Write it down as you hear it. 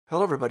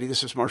Hello, everybody.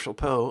 This is Marshall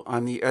Poe.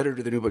 I'm the editor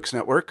of the New Books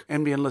Network.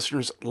 NBN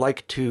listeners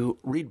like to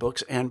read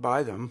books and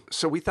buy them.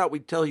 So we thought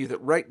we'd tell you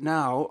that right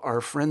now, our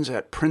friends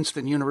at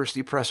Princeton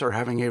University Press are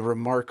having a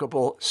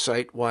remarkable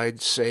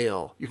site-wide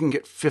sale. You can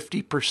get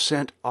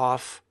 50%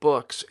 off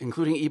books,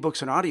 including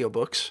ebooks and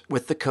audiobooks,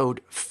 with the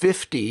code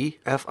 50,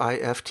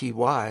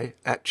 F-I-F-T-Y,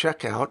 at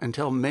checkout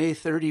until May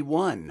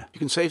 31. You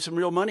can save some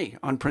real money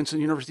on Princeton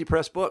University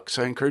Press books.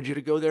 I encourage you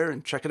to go there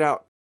and check it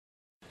out.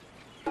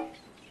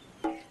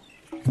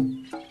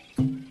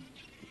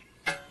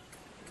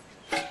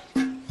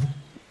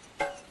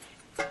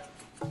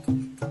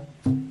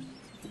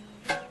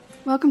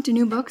 Welcome to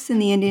New Books in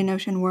the Indian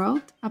Ocean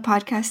World, a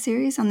podcast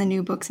series on the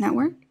New Books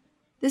Network.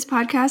 This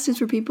podcast is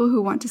for people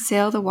who want to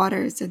sail the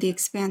waters of the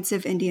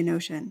expansive Indian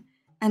Ocean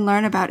and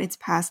learn about its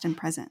past and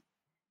present.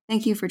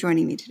 Thank you for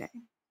joining me today.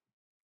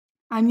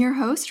 I'm your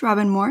host,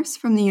 Robin Morse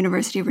from the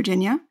University of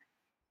Virginia.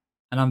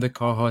 And I'm the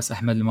co-host,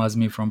 Ahmed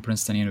Al-Mazmi from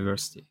Princeton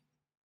University.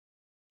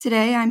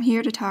 Today, I'm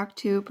here to talk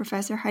to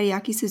Professor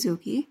Hideaki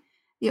Suzuki,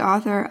 the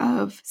author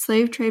of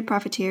Slave Trade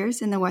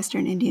Profiteers in the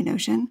Western Indian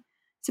Ocean,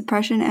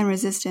 Suppression and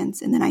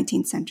Resistance in the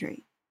 19th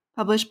Century,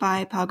 published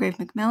by Palgrave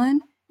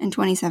Macmillan in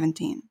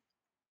 2017.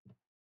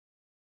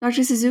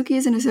 Dr. Suzuki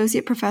is an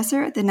associate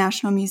professor at the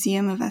National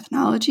Museum of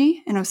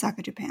Ethnology in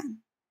Osaka, Japan.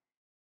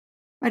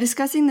 By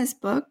discussing this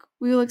book,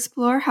 we will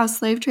explore how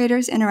slave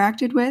traders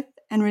interacted with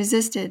and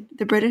resisted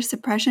the British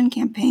suppression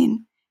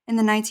campaign in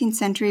the 19th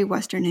century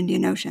Western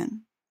Indian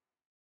Ocean.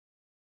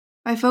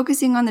 By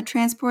focusing on the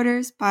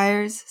transporters,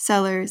 buyers,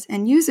 sellers,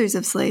 and users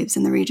of slaves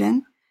in the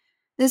region,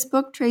 this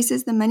book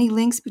traces the many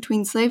links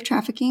between slave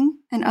trafficking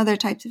and other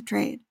types of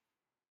trade.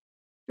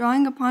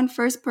 Drawing upon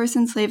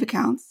first-person slave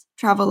accounts,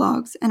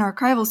 travelogues, and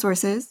archival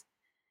sources,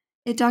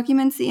 it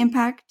documents the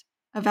impact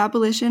of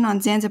abolition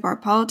on Zanzibar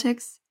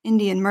politics,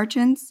 Indian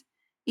merchants,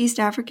 East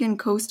African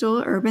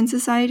coastal urban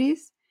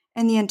societies,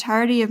 and the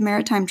entirety of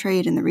maritime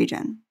trade in the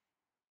region.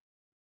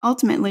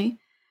 Ultimately,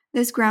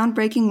 this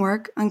groundbreaking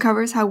work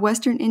uncovers how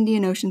Western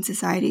Indian Ocean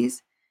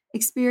societies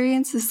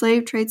experienced the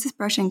slave trade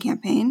suppression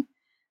campaign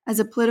as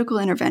a political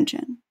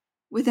intervention,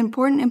 with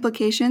important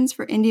implications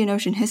for Indian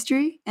Ocean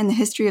history and the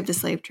history of the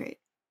slave trade.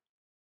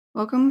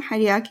 Welcome,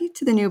 Hideaki,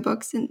 to the New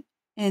Books in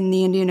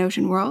the Indian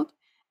Ocean World,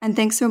 and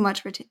thanks so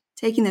much for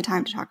taking the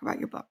time to talk about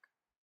your book.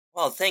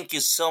 Well, thank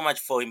you so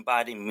much for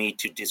inviting me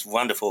to this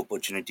wonderful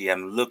opportunity.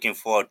 I'm looking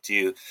forward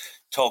to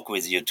talk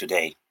with you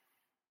today.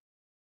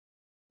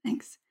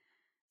 Thanks.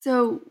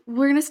 So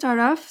we're going to start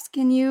off.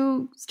 Can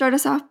you start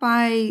us off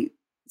by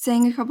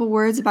saying a couple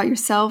words about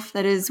yourself,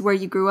 that is, where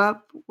you grew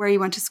up, where you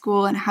went to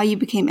school, and how you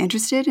became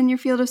interested in your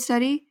field of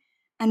study,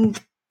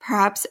 and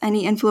perhaps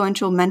any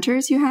influential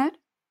mentors you had?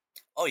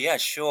 Oh, yeah,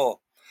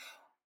 sure.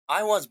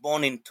 I was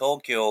born in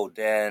Tokyo,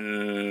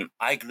 then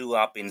I grew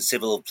up in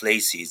several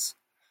places.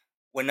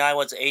 When I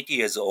was 8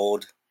 years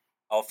old,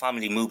 our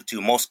family moved to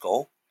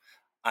Moscow.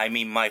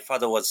 My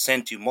father was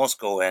sent to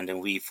Moscow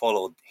and we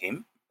followed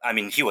him.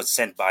 He was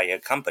sent by a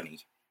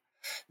company.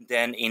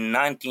 Then in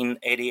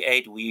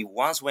 1988, we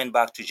once went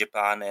back to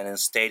Japan and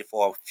stayed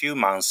for a few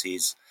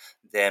months,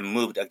 then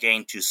moved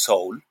again to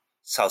Seoul,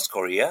 South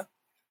Korea.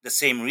 The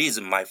same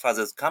reason my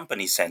father's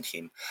company sent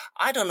him.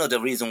 I don't know the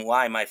reason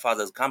why my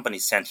father's company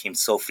sent him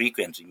so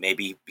frequently.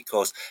 Maybe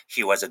because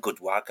he was a good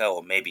worker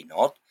or maybe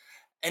not.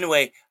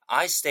 Anyway,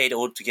 I stayed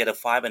altogether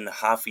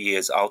 5.5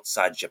 years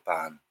outside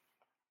Japan.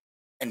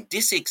 And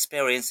this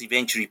experience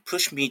eventually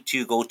pushed me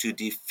to go to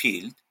the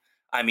field,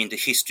 the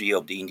history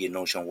of the Indian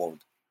Ocean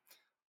world.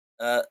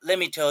 Let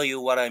me tell you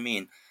what I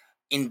mean.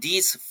 In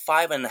these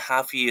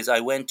 5.5 years, I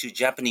went to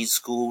Japanese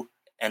school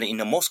and in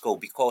Moscow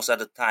because at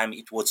the time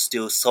it was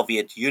still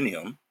Soviet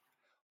Union.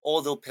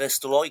 Although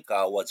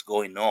perestroika was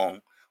going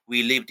on,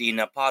 we lived in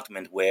an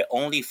apartment where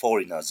only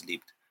foreigners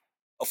lived,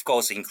 of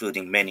course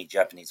including many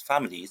Japanese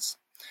families.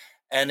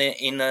 And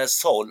in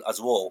Seoul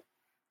as well,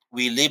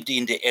 we lived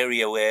in the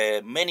area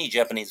where many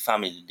Japanese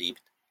families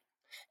lived.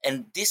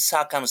 And this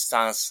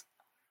circumstance,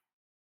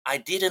 I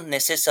didn't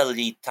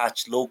necessarily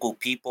touch local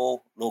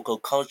people, local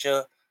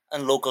culture,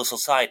 and local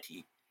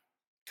society.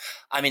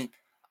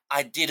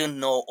 I didn't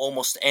know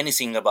almost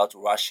anything about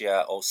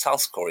Russia or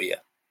South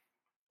Korea.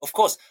 Of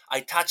course,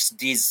 I touched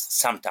these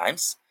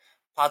sometimes,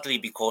 partly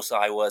because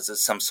I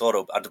was some sort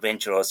of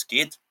adventurous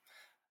kid.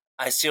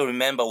 I still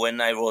remember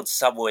when I rode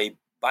subway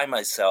by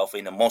myself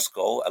in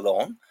Moscow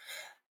alone,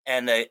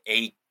 and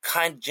a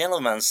kind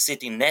gentleman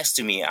sitting next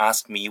to me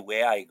asked me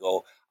where I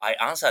go. I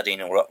answered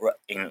in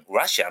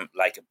Russian,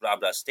 like blah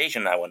blah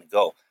station I want to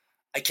go.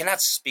 I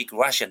cannot speak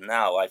Russian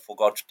now. I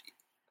forgot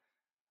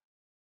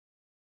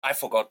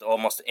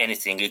almost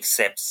anything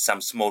except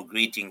some small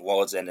greeting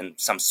words and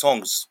some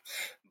songs.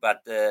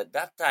 But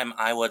that time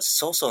I was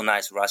so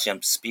nice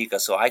Russian speaker,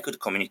 so I could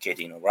communicate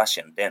in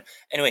Russian. Then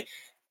anyway,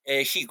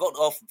 he got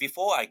off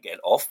before I get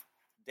off.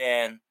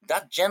 Then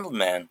that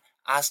gentleman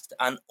asked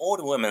an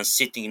old woman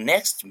sitting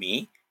next to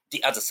me,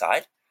 the other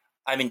side.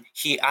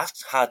 He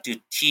asked her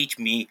to teach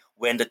me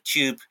when the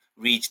tube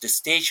reached the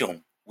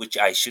station, which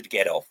I should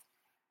get off.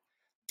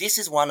 this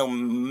is one of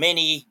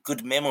many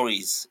good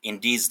memories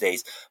in these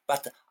days.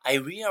 But I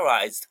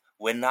realized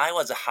when I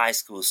was a high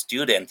school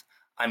student,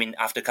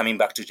 after coming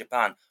back to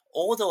Japan,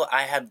 although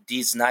I have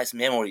these nice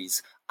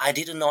memories, I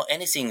didn't know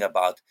anything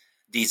about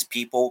these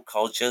people,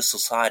 culture,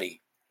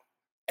 society.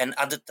 And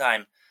at the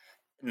time,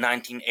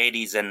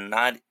 1980s and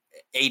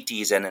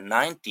 80s and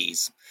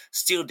 90s,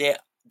 still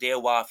there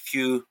were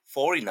few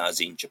foreigners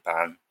in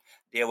Japan.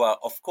 There were,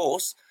 of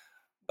course,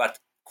 but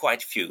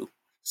quite few.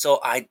 So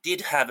I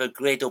did have a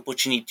great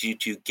opportunity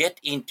to get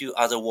into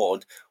other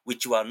world,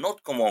 which were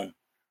not common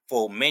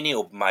for many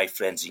of my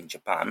friends in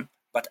Japan,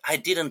 but I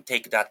didn't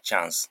take that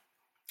chance.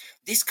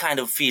 This kind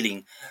of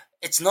feeling,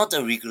 it's not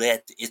a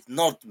regret, it's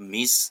not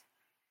miss.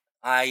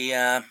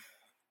 I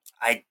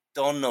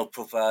don't know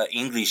proper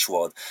English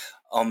word.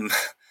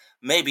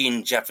 Maybe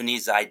in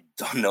Japanese I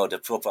don't know the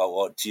proper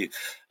word to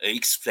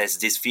express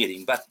this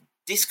feeling, but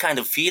this kind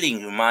of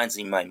feeling remains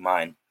in my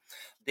mind.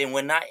 Then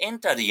when I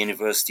entered the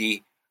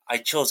university, I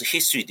chose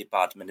history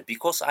department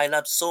because I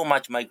loved so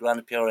much my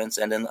grandparents,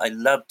 and then I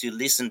loved to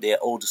listen their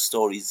old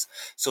stories.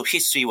 So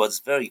history was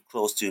very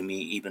close to me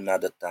even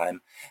at the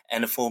time.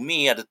 And for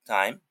me at the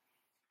time,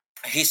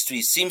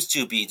 history seems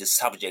to be the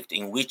subject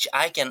in which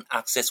I can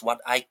access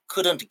what I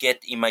couldn't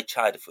get in my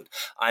childhood.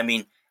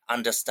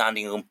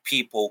 Understanding of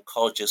people,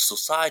 culture,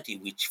 society,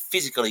 which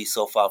physically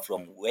so far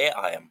from where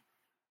I am.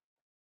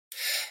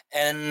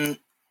 And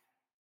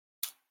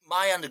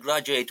my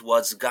undergraduate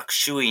was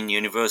Gakushuin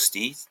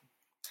University.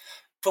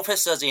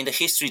 Professors in the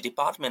history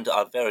department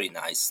are very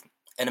nice.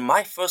 And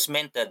my first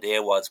mentor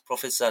there was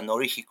Professor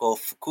Norihiko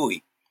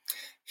Fukui.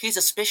 He's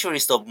a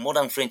specialist of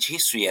modern French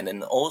history, and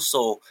then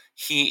also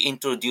he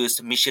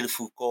introduced Michel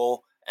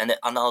Foucault and the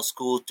Annales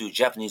School to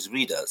Japanese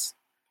readers.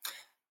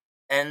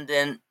 And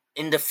then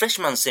in the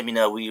freshman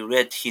seminar, we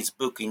read his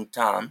book in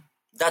turn.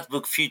 That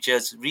book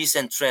features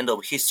recent trend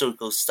of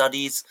historical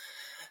studies,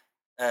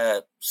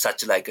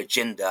 such like a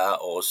gender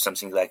or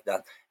something like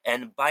that.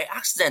 And by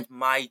accident,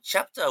 my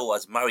chapter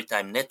was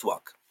Maritime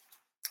Network.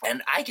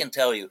 And I can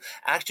tell you,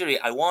 actually,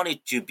 I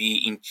wanted to be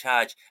in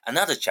charge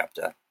another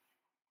chapter.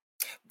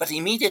 But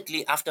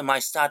immediately after my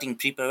starting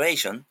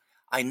preparation,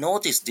 I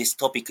noticed this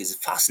topic is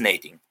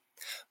fascinating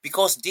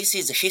because this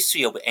is a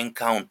history of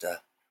encounter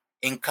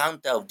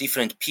of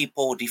different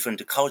people,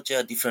 different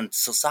culture, different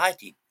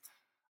society.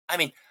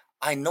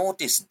 I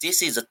noticed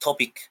this is a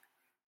topic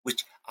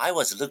which I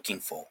was looking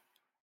for.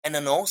 And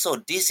then also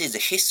this is a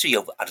history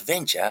of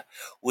adventure,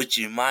 which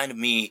remind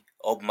me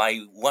of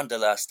my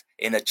wanderlust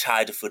in a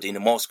childhood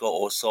in Moscow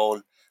or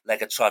Seoul,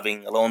 like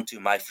traveling alone to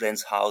my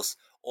friend's house,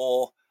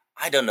 or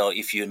I don't know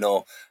if you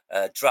know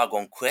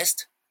Dragon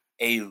Quest,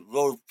 a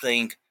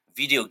role-playing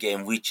video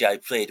game which I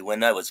played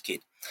when I was a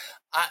kid.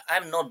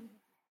 I'm not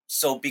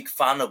so big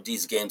fan of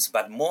these games,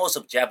 but most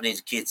of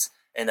Japanese kids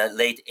in the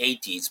late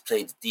 80s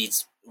played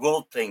these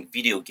role-playing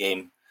video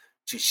game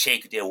to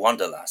shake their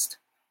wanderlust.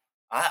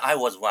 I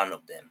was one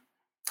of them.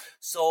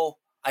 So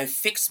I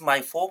fixed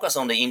my focus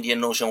on the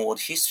Indian Ocean world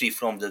history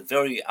from the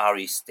very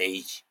early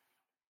stage,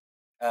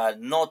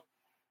 not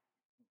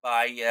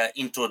by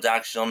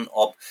introduction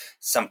of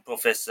some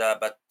professor,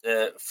 but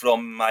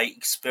from my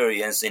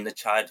experience in the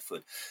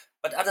childhood.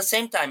 But at the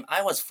same time,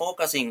 I was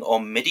focusing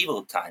on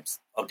medieval times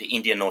of the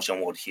Indian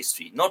Ocean world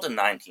history, not the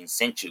 19th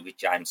century,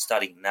 which I'm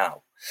studying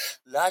now,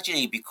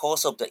 largely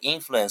because of the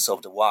influence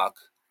of the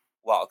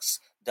works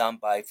done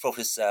by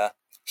Professor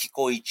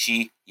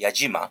Hikoichi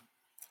Yajima.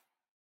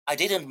 I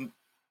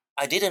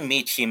didn't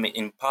meet him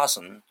in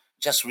person,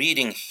 just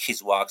reading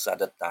his works at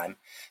that time.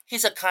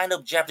 He's a kind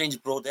of Japanese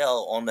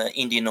Brodel on the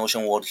Indian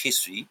Ocean world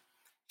history.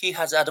 He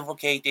has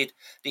advocated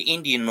the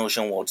Indian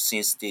Ocean world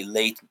since the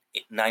late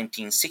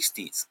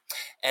 1960s.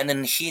 And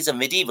then he's a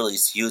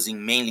medievalist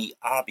using mainly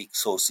Arabic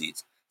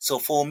sources. So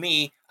for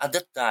me, at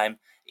that time,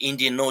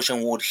 Indian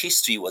Ocean world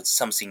history was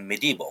something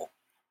medieval.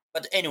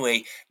 But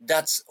anyway,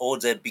 that's all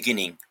the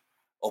beginning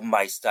of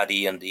my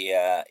study on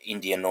the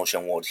Indian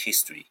Ocean world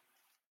history.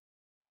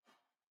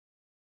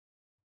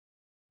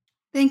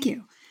 Thank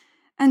you.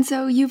 And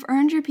so you've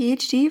earned your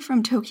PhD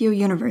from Tokyo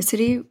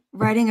University,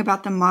 writing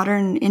about the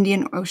modern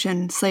Indian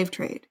Ocean slave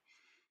trade.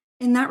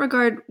 In that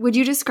regard, would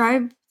you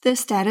describe the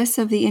status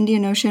of the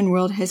Indian Ocean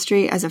world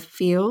history as a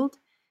field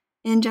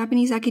in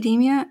Japanese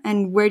academia,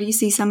 and where do you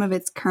see some of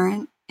its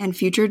current and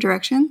future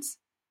directions?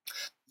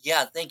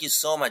 Yeah, thank you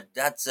so much.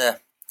 That's a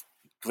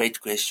great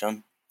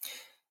question.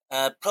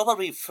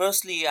 Probably,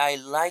 firstly, I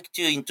like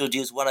to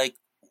introduce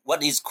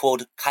what is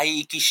called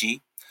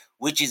Kaiikishi,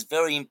 which is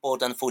very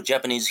important for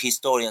Japanese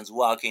historians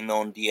working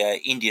on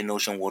the Indian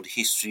Ocean world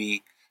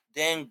history.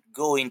 Then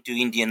go into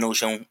Indian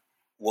Ocean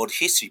world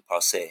history per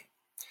se.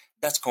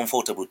 That's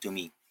comfortable to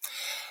me.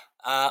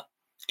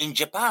 In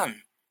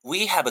Japan,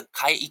 we have a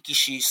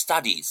Kaiikishi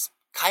studies.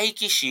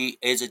 Kaiikishi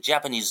is a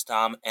Japanese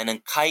term, and then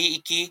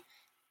Kaiiki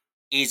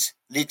is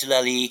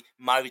literally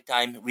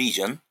maritime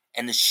region,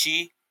 and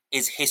Shi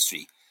is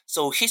history.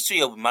 So history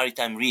of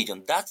maritime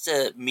region, that's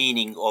the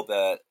meaning of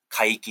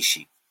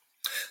Kaiikishi.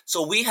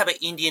 So we have an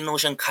Indian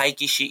Ocean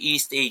Kaiikishi,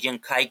 East Asian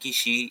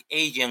Kaiikishi,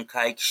 Asian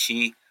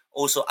Kaiikishi,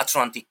 also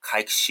Atlantic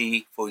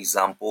Kaikishi, for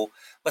example.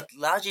 But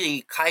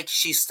largely,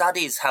 Kaikishi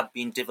studies have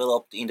been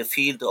developed in the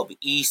field of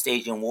East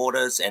Asian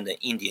waters and the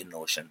Indian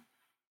Ocean.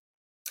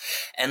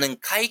 And then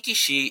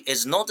Kaikishi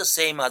is not the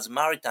same as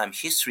maritime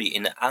history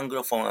in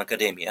Anglophone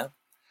academia.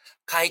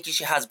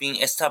 Kaikishi has been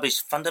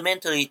established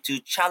fundamentally to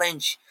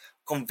challenge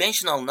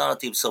conventional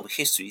narratives of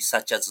history,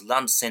 such as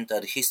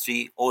land-centered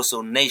history,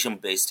 also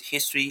nation-based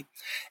history,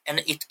 and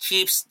it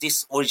keeps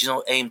this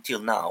original aim till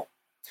now.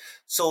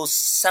 So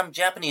some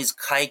Japanese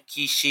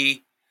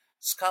Kaikishi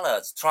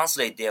scholars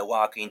translate their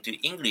work into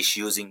English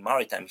using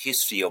maritime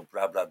history or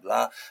blah, blah,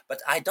 blah,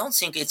 but I don't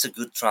think it's a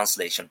good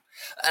translation.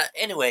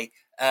 Anyway,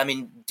 I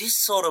mean, this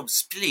sort of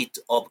split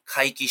of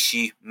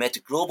Kaikishi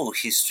met global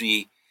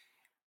history,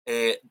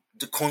 the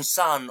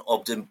concern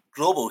of the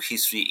global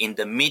history in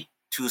the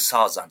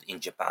mid-2000s in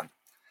Japan.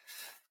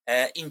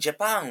 In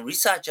Japan,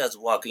 researchers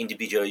work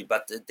individually,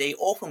 but they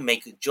often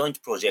make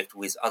joint projects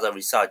with other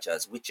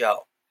researchers, which are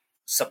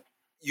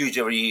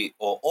usually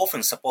or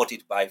often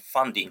supported by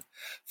funding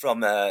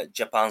from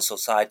Japan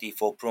Society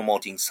for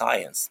Promoting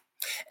Science.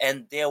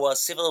 And there were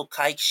several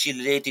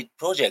Kaikishi-related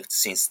projects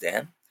since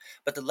then,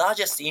 but the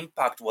largest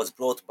impact was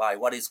brought by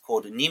what is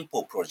called the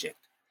Nimpo Project.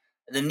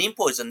 The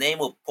Nimpo is the name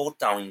of port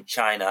town in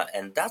China,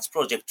 and that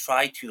project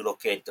tried to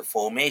locate the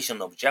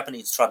formation of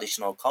Japanese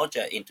traditional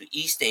culture into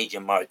East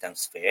Asian maritime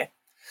sphere.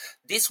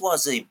 This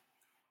was a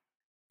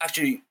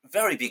actually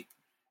very big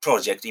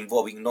project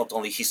involving not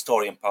only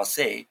historian per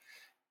se,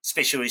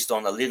 specialists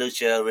on the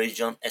literature,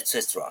 religion,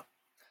 etc.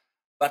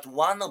 But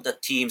one of the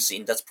teams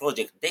in that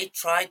project, they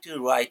tried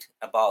to write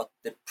about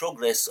the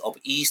progress of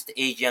East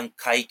Asian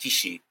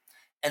Kaikishi,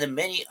 and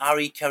many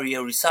early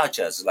career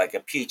researchers like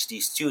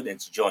PhD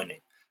students joined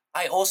it.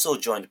 I also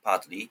joined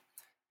partly,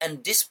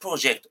 and this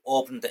project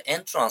opened the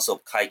entrance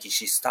of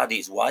Kaikishi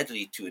studies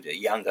widely to the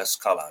younger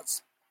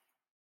scholars.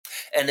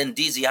 And then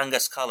these younger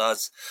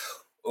scholars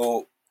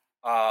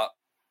are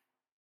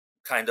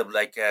kind of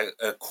like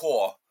a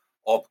core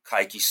of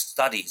Kaikishi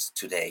studies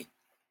today.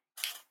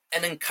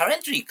 And then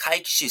currently,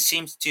 Kaikishi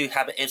seems to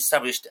have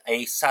established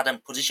a certain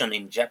position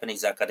in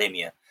Japanese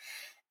academia.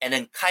 And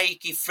then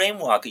Kaiki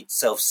framework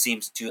itself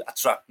seems to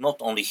attract not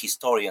only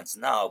historians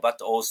now,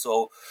 but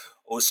also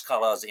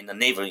scholars in the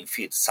neighboring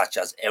fields such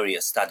as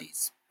area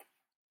studies.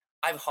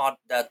 I've heard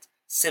that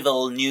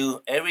several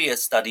new area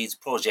studies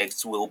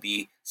projects will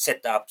be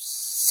set up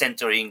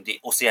centering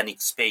the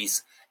oceanic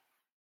space,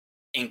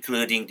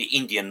 including the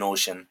Indian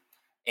Ocean,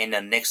 in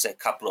the next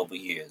couple of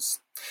years.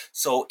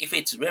 So if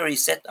it's very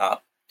set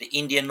up, the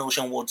Indian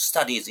Ocean world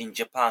studies in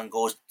Japan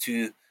goes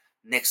to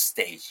next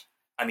stage.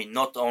 I mean,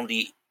 not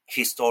only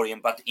historian,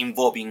 but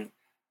involving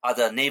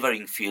other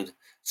neighboring field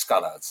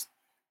scholars.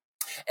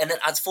 And then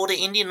as for the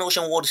Indian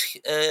Ocean world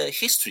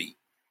history,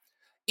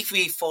 if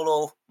we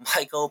follow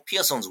Michael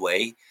Pearson's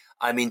way,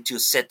 I mean to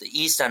set the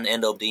eastern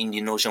end of the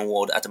Indian Ocean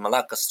world at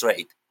Malacca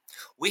Strait,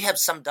 we have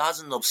some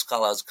dozens of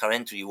scholars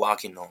currently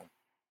working on.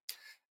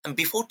 And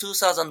before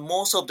 2000,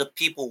 most of the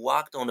people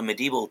worked on the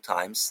medieval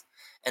times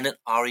and then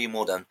early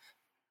modern,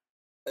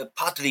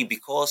 partly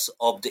because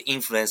of the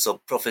influence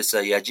of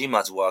Professor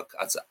Yajima's work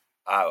as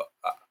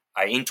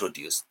I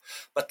introduced.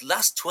 But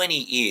last 20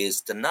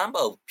 years, a number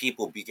of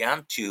people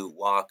began to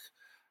work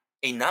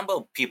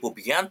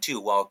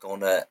on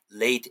the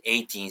late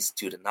 18th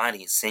to the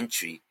 19th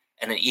century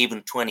and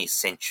even 20th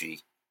century,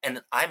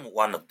 and I'm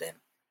one of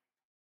them.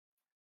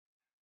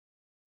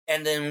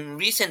 And then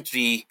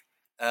recently,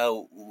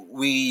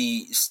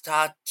 we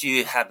start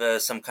to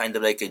have some kind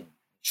of like a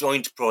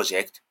joint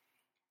project.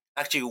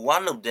 Actually,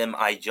 one of them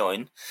I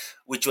joined,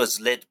 which was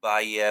led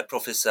by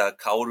Professor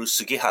Kaoru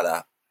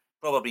Sugihara.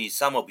 Probably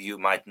some of you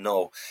might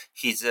know.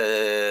 He's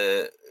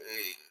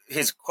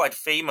quite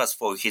famous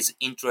for his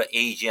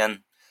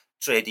intra-Asian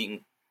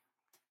trading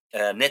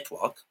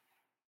network,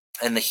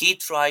 and he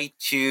tried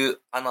to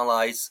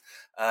analyze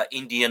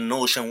Indian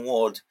Ocean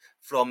world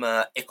from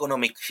an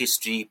economic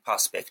history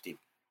perspective.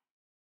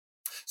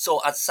 So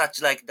as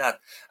such like that,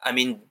 I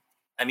mean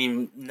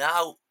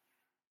now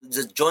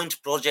the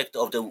joint project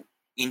of the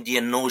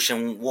Indian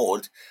Ocean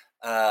world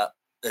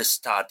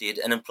started,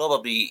 and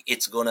probably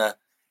it's gonna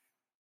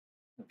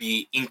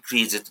be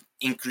increased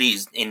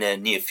in the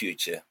near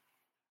future.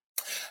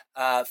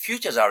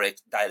 Future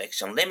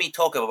direction. Let me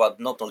talk about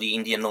not only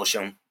Indian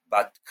Ocean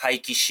but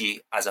Kaikishi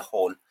as a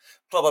whole.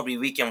 Probably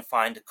we can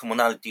find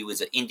commonality with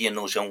the Indian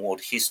Ocean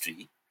world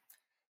history.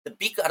 The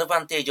big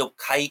advantage of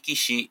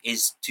Kaikishi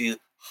is to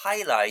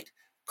highlight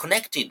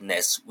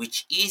connectedness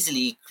which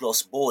easily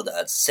cross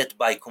borders set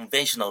by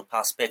conventional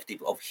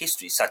perspective of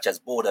history, such as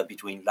border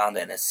between land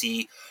and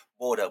sea,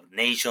 border of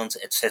nations,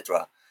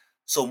 etc.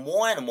 So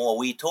more and more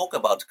we talk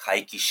about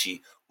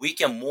Kaikishi, we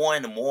can more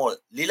and more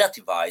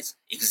relativize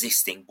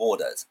existing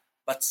borders.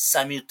 But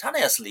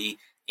simultaneously,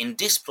 in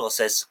this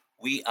process,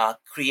 we are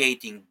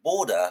creating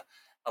border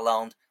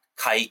around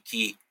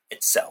Kaiki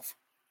itself.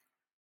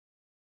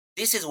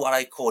 This is what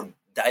I call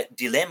the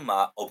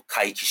dilemma of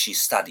Kaikishi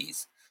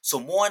studies. So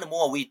more and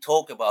more we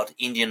talk about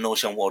Indian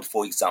Ocean world,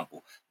 for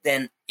example,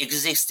 then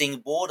existing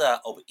border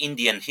of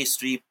Indian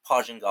history,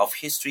 Persian Gulf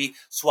history,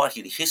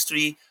 Swahili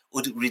history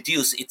would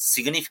reduce its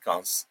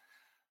significance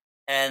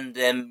and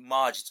then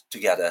merge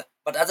together.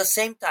 But at the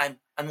same time,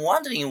 I'm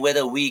wondering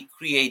whether we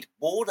create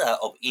border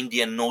of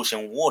Indian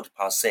Ocean world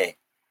per se.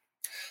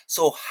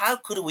 So how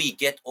could we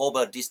get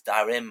over this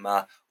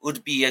dilemma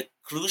would be a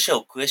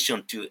crucial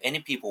question to any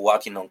people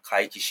working on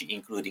Kaikishi,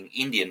 including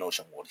Indian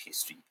Ocean world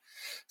history.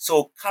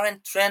 So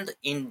current trend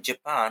in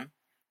Japan,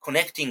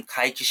 connecting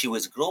Kaikishi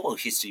with global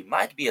history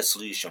might be a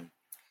solution.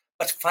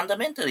 But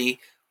fundamentally,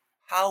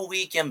 how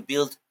we can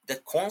build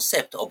the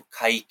concept of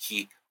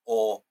Kaiki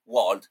or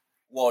world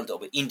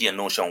of Indian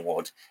Ocean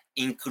world,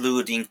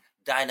 including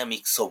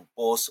dynamics of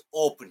both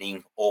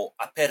opening or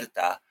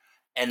aperta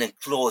and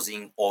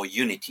closing or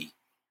unity.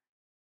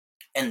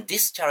 And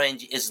this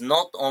challenge is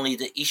not only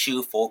the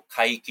issue for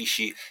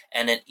Kaikishi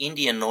and an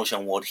Indian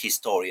Ocean world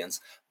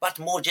historians, but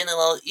more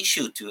general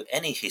issue to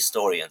any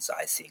historians,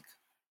 I think.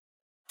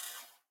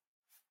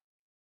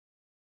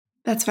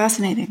 That's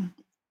fascinating.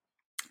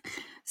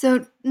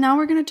 So now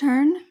we're going to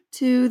turn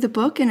to the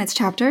book and its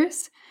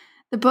chapters.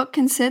 The book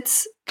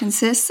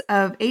consists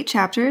of 8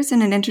 chapters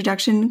and an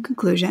introduction and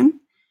conclusion.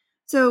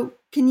 So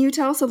can you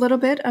tell us a little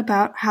bit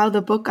about how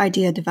the book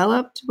idea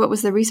developed? What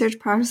was the research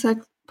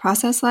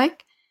process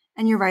like?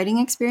 And your writing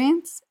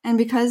experience? And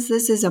because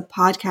this is a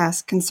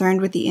podcast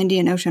concerned with the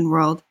Indian Ocean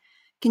world,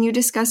 can you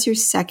discuss your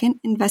second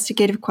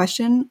investigative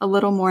question a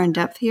little more in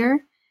depth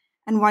here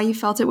and why you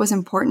felt it was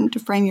important to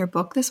frame your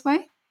book this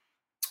way?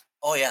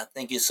 Oh yeah,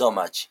 thank you so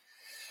much.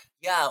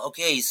 Yeah,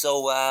 okay,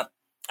 so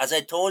as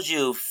I told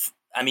you,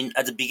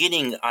 at the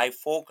beginning, I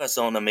focus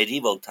on the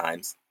medieval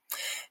times.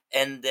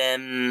 And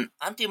then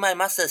until my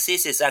master's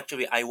thesis,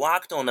 actually, I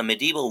worked on the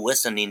medieval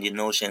Western Indian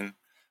Ocean,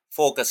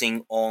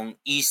 focusing on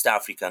East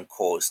African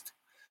coast.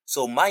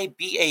 So my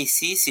BA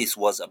thesis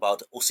was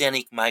about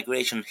oceanic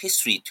migration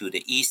history to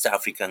the East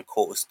African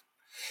coast,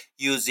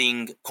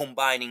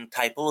 combining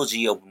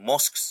typology of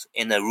mosques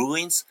in the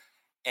ruins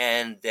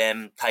and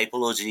then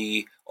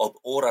typology of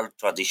oral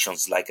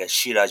traditions like a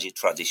Shirazi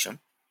tradition.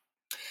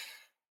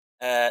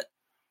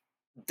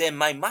 Then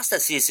my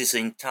master's thesis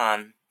in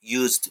turn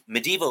used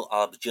medieval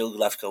Arab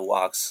geographical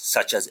works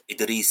such as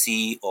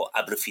Idrisi or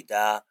Abul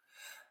Fida,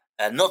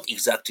 not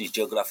exactly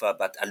geographer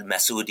but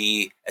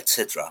Al-Masudi,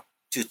 etc.,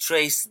 to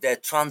trace the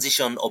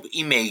transition of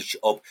image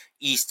of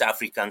East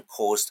African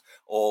coast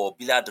or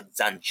Bilad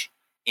Zanj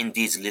in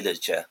this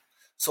literature.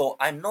 So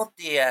I'm not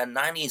the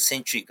 19th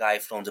century guy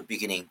from the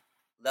beginning,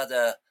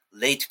 rather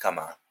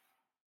latecomer.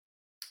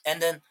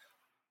 And then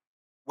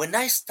when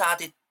I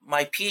started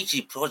my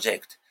PhD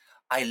project,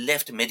 I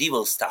left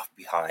medieval stuff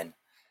behind.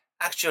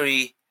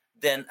 Actually,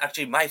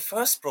 my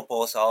first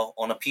proposal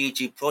on a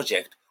PhD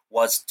project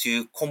was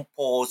to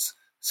compose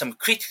some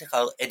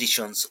critical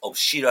editions of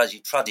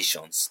Shirazi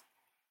traditions.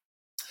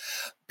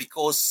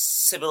 Because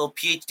several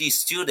PhD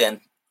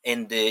students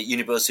in the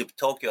University of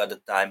Tokyo at the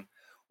time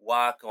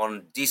work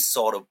on this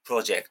sort of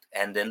project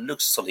and then look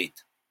solid.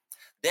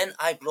 Then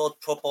I brought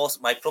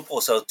my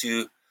proposal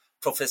to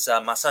Professor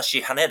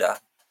Masashi Haneda.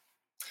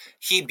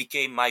 He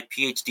became my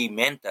PhD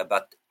mentor,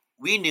 but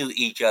we knew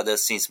each other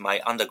since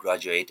my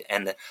undergraduate,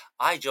 and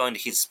I joined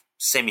his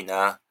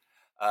seminar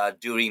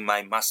during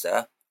my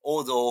master,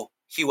 although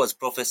he was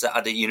professor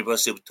at the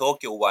University of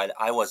Tokyo while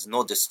I was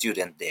not a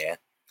student there.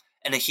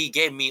 And he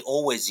gave me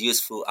always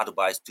useful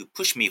advice to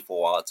push me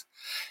forward.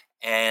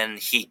 And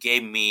he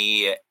gave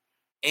me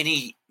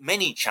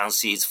many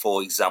chances,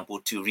 for example,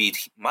 to read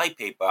my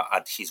paper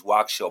at his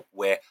workshop,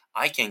 where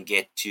I can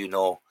get to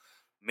know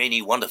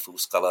many wonderful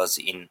scholars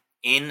in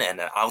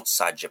and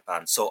outside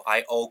Japan. So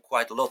I owe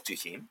quite a lot to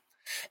him.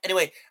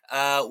 Anyway,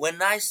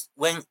 when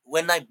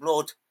I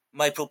brought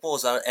my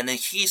proposal and then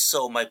he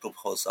saw my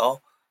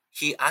proposal,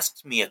 he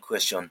asked me a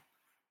question.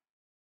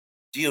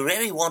 Do you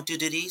really want to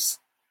do this?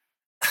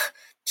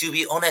 To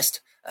be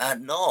honest,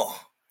 no.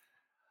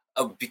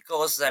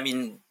 Because,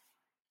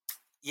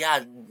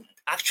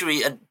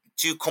 actually,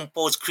 to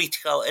compose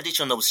critical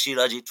edition of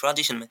Shirazi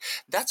tradition,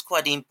 that's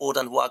quite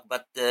important work,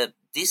 but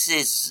this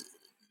is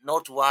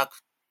not work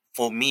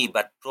for me,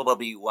 but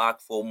probably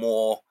work for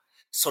more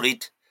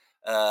solid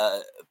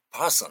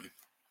person.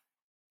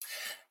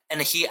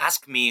 And he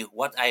asked me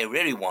what I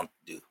really want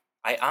to do.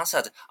 I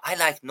answered, I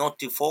like not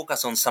to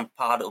focus on some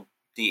part of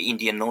the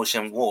Indian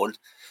Ocean world,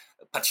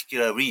 a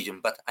particular region,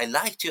 but I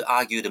like to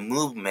argue the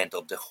movement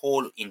of the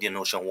whole Indian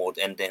Ocean world.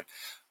 And then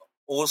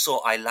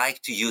also I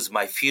like to use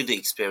my field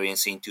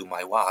experience into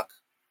my work.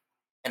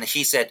 And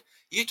he said,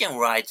 you can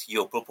write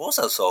your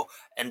proposal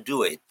and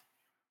do it.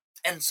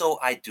 And so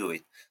I do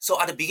it. So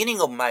at the beginning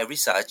of my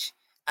research,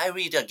 I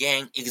read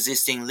again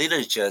existing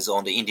literatures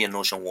on the Indian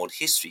Ocean world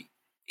history.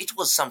 It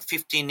was some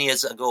 15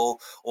 years ago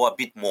or a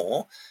bit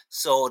more,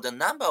 so the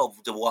number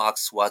of the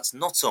works was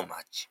not so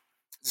much.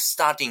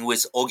 Starting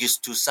with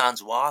Auguste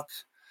Toussaint's work,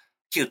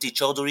 Kirti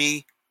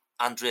Chaudhuri,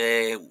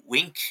 Andre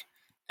Wink,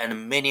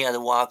 and many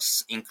other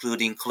works,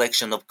 including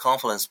collection of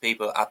conference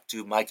paper up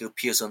to Michael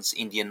Pearson's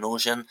Indian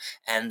Ocean,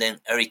 and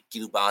then Eric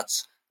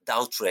Gilbert's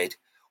Dow Trade,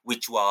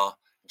 which were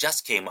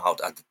just came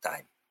out at the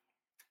time.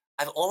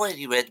 I've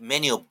already read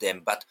many of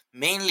them, but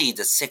mainly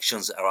the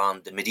sections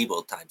around the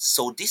medieval times.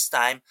 So this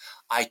time,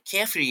 I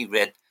carefully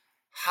read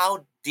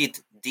how did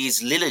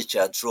these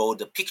literature draw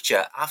the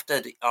picture after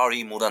the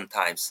early modern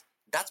times.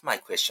 That's my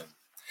question.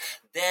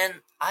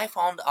 Then I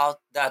found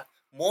out that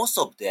most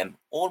of them,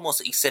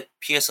 almost except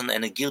Pearson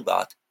and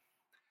Gilbert,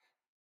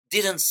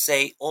 didn't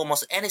say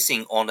almost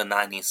anything on the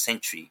 19th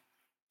century.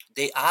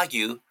 They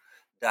argue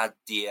that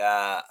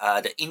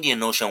the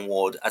Indian Ocean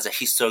world as a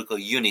historical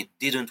unit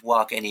didn't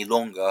work any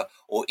longer,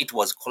 or it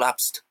was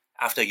collapsed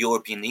after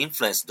European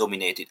influence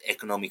dominated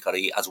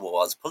economically as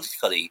well as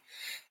politically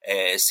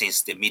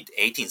since the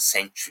mid-18th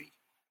century.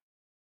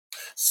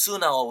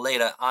 Sooner or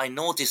later, I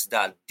noticed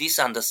that this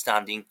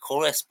understanding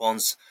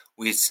corresponds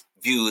with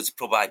views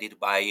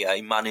provided by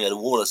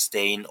Immanuel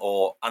Wallerstein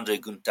or André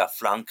Günther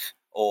Frank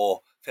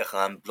or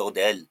Ferdinand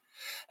Braudel.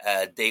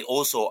 They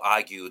also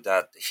argue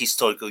that the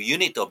historical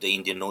unit of the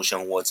Indian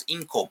Ocean was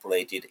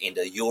incorporated in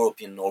the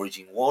European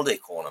origin world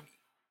economy.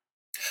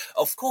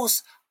 Of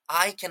course,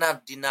 I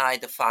cannot deny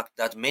the fact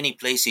that many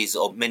places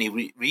or many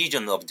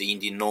regions of the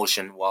Indian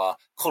Ocean were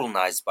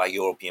colonized by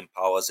European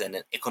powers,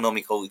 and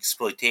economical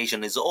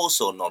exploitation is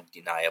also not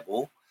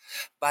deniable.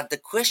 But the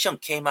question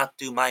came up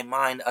to my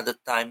mind at the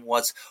time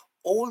was,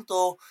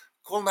 although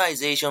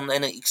colonization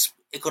and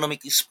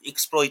economic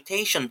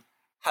exploitation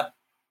have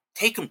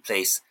taken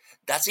place,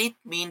 does it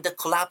mean the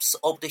collapse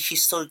of the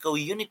historical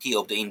unity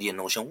of the Indian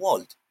Ocean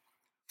world?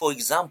 For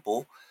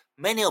example,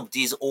 many of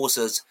these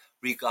authors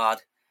regard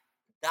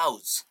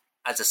dhows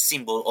as a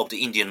symbol of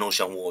the Indian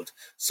Ocean world.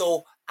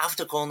 So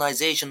after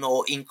colonization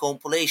or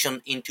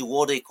incorporation into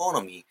world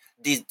economy,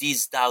 did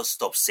these dhows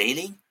stop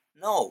sailing?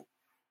 No.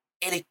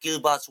 Eric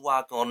Gilbert's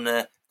work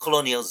on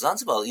colonial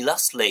Zanzibar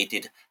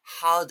illustrated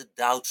how the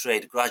dhow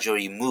trade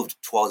gradually moved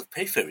toward the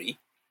periphery,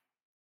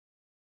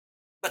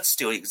 but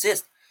still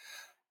exists.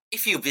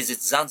 If you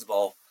visit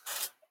Zanzibar,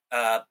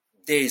 there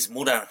is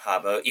modern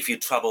harbor. If you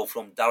travel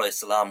from Dar es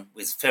Salaam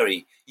with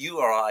ferry, you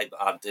arrive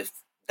at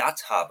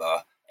that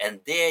harbor,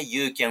 and there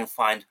you can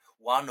find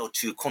one or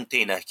two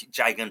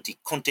gigantic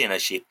container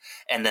ship,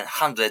 and then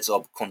hundreds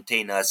of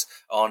containers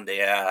on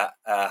their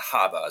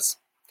harbors.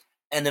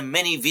 And then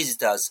many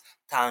visitors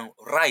turn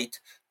right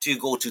to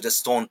go to the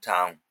stone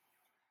town.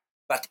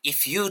 But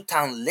if you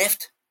turn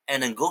left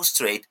and then go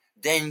straight,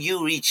 then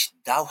you reach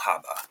Dhow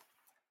Harbor.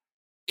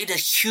 It's a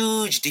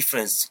huge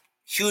difference,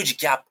 huge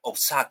gap of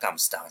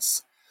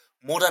circumstance.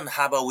 Modern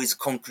harbor with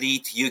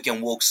concrete, you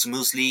can walk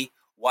smoothly,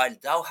 while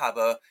Dhow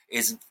Harbor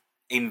is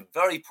in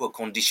very poor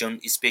condition,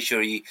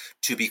 especially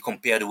to be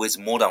compared with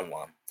modern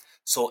one.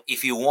 So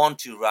if you want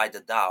to ride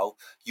the dhow,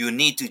 you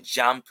need to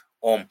jump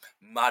on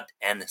mud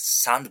and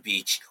sand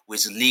beach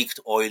with leaked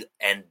oil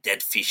and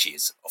dead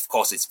fishes. Of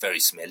course, it's very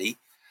smelly.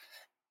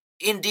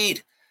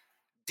 Indeed,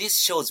 this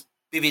shows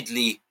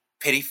vividly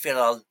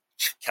peripheral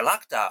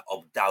character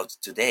of dhows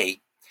today.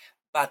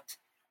 But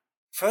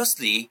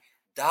firstly,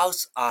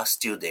 dhows are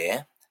still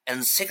there,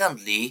 and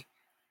secondly,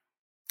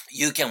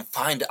 you can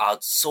find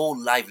out so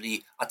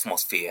lively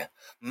atmosphere.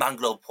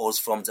 Mangrove poles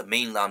from the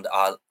mainland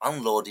are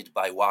unloaded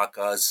by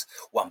workers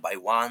one by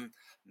one.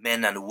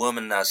 Men and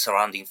women are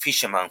surrounding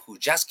fishermen who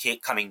just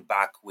keep coming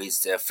back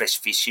with their fresh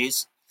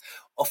fishes.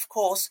 Of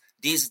course,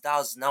 these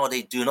dhows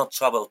nowadays do not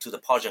travel to the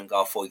Persian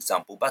Gulf, for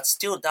example, but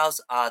still dhows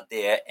are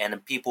there,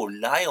 and people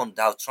rely on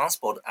dhow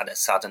transport at a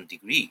certain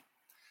degree,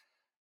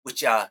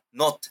 which are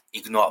not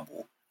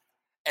ignorable.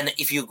 And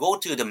if you go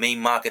to the main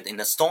market in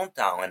the stone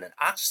town and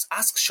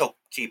ask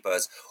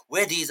shopkeepers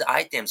where these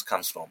items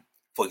comes from,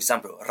 for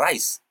example,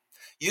 rice,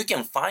 you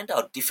can find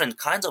out different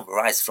kinds of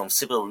rice from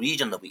several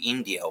regions of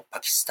India or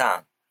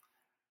Pakistan.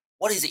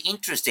 What is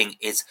interesting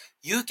is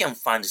you can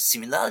find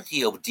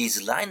similarity of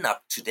these lineup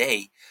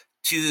today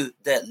to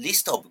the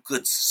list of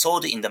goods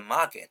sold in the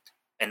market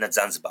in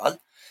Zanzibar,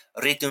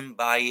 written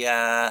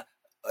by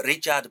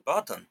Richard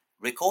Burton,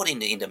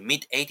 recorded in the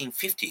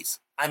mid-1850s.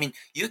 I mean,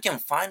 you can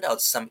find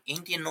out some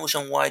Indian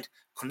Ocean-wide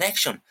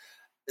connection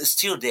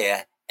still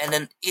there, and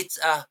then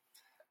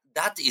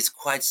that is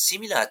quite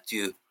similar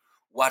to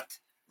what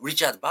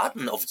Richard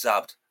Burton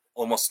observed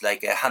almost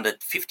like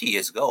 150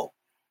 years ago.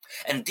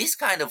 And this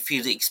kind of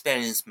field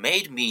experience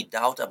made me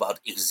doubt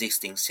about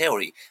existing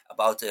theory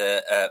about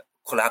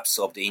collapse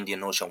of the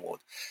Indian Ocean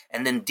world.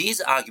 And then this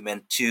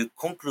argument to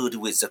conclude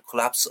with the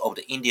collapse of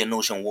the Indian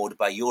Ocean world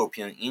by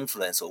European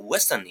influence or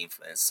Western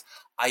influence,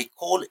 I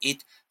call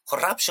it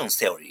corruption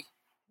theory.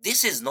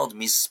 This is not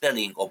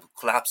misspelling of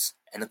collapse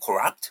and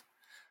corrupt,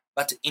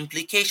 but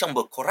implication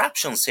of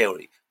corruption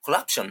theory.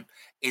 Corruption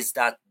is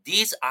that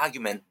these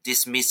arguments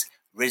dismiss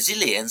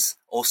resilience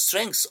or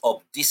strength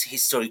of this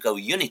historical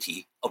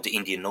unity of the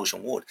Indian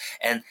Ocean world.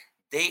 And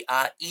they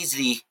are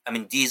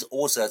these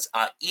authors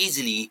are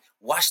easily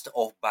washed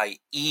off by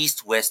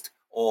East-West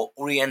or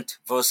Orient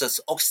versus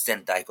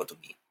Occident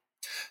dichotomy.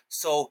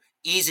 So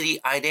easily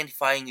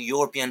identifying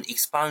European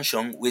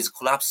expansion with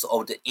collapse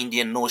of the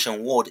Indian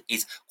Ocean world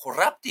is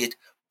corrupted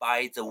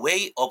by the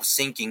way of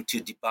thinking to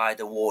divide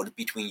the world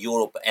between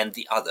Europe and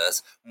the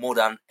others,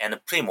 modern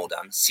and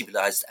pre-modern,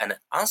 civilized and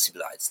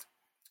uncivilized.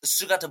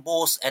 Sugata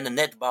Bose and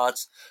Ned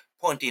Bartz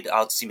pointed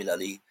out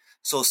similarly.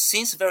 So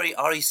since very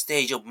early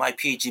stage of my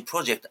PhD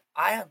project,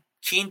 I am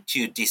keen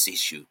to this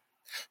issue.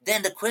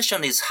 Then the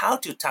question is how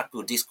to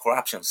tackle this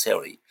corruption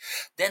theory.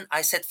 Then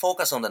I set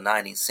focus on the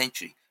 19th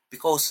century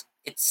because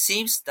it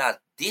seems that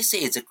this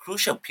is a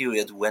crucial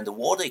period when the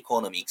world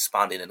economy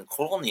expanded and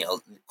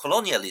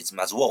colonialism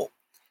as well.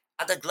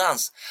 At a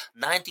glance,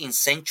 19th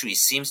century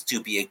seems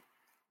to be a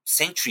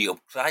century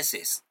of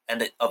crisis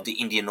and of the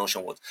Indian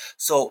Ocean War.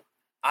 So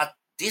at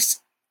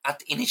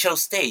initial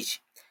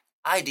stage,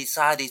 I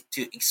decided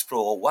to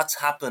explore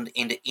what's happened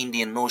in the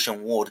Indian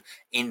Ocean world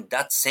in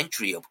that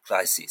century of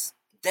crisis.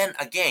 Then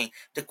again,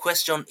 the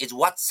question is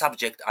what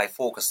subject I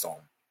focused on.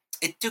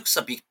 It took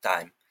a big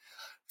time.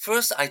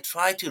 First, I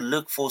tried to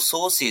look for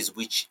sources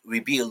which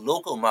reveal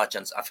local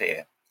merchants'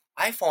 affair.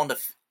 I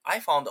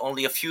found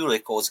only a few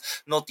records,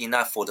 not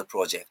enough for the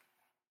project.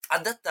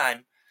 At that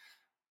time,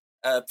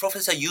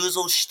 Professor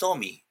Yuzo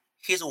Shitomi,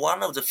 he's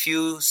one of the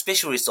few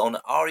specialists on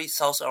early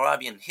South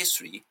Arabian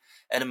history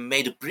and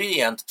made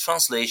brilliant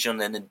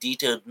translation and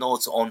detailed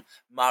notes on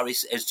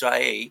Maurice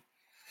Esdras.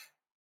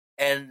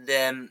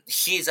 And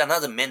he's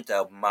another mentor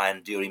of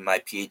mine during my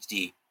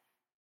PhD.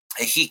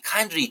 He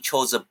kindly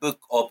chose a book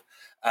of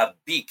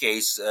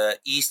BK's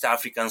East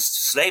African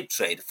slave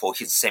trade for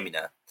his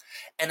seminar.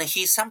 And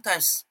he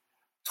sometimes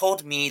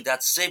told me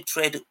that slave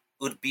trade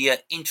would be an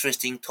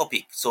interesting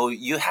topic, so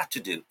you have to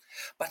do.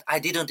 But I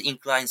didn't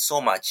incline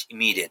so much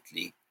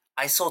immediately.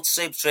 I thought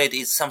slave trade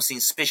is something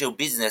special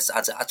business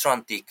at the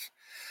Atlantic.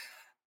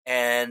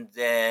 And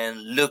then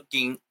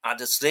looking at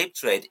the slave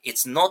trade,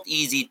 it's not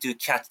easy to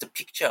catch the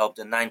picture of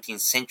the 19th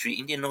century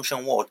Indian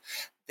Ocean world.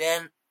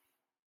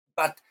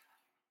 But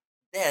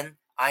then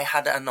I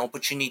had an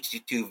opportunity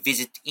to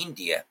visit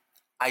India.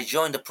 I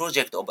joined a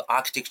project of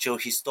architectural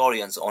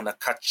historians on a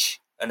Kutch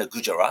and a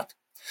Gujarat.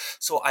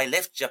 So I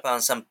left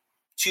Japan some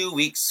 2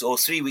 weeks or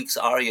 3 weeks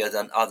earlier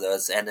than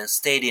others and then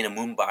stayed in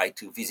Mumbai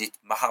to visit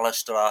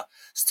Maharashtra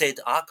State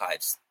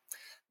Archives.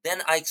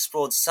 Then I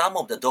explored some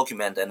of the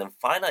documents and then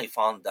finally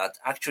found that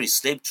actually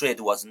slave trade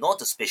was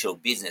not a special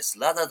business.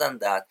 Rather than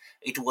that,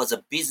 it was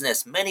a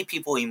business many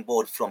people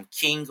involved from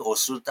king or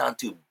sultan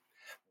to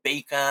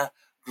baker,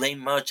 grain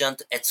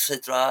merchant,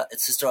 etc.,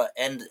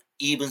 and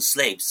even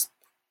slaves.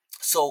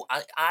 So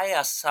I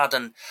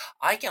ascertained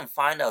I can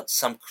find out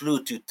some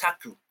clue to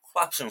tackle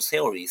corruption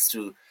theories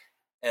through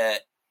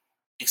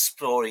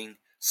exploring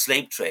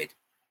slave trade.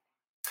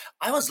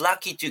 I was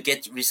lucky to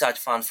get research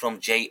funds from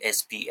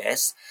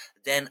JSPS.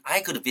 Then I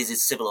could visit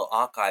several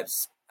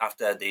archives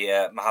after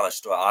the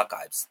Maharashtra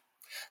archives.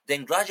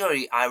 Then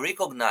gradually I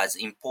recognized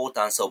the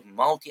importance of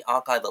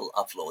multi-archival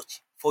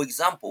approach. For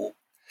example,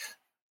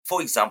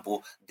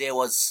 there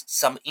was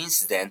some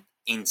incident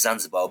in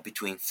Zanzibar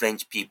between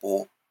French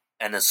people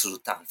and a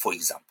sultan, for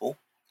example.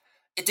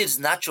 It is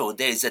natural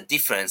there is a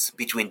difference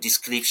between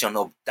description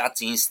of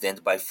that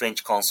incident by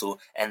French consul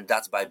and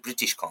that by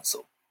British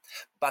consul.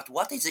 But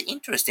what is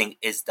interesting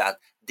is that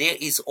there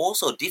is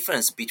also a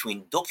difference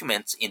between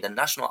documents in the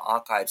National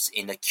Archives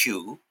in the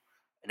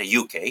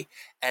UK,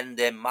 and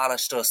the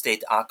Maharashtra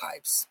State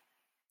Archives.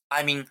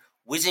 I mean,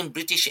 within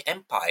British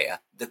Empire,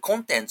 the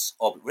contents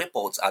of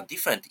reports are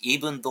different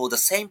even though the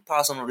same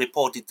person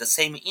reported the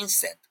same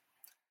incident.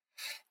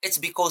 It's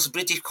because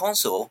British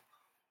consul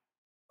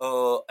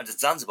at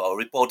Zanzibar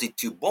reported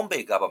to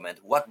Bombay government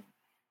what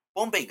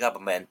Bombay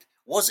government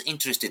was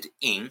interested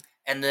in,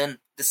 and then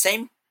the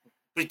same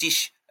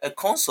British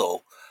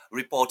consul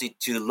reported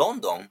to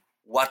London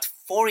what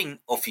foreign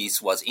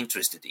office was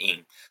interested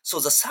in. So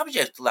the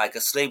subject like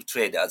slave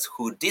traders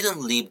who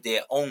didn't leave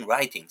their own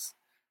writings.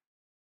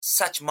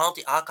 Such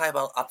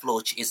multi-archival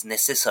approach is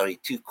necessary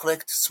to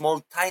collect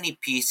small tiny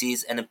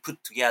pieces and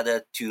put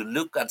together to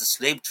look at the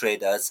slave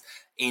traders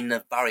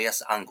in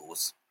various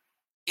angles.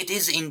 It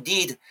is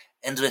indeed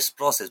endless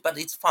process, but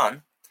it's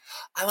fun.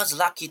 I was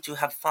lucky to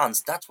have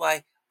funds, that's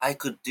why I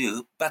could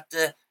do, but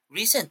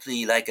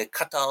recently like a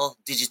Qatar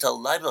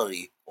Digital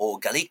Library or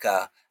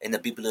Gallica in the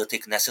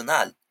Bibliothèque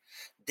Nationale,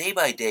 day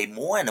by day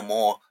more and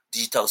more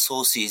digital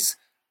sources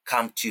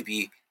come to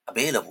be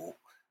available.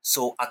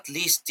 So at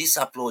least this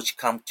approach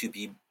come to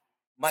be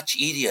much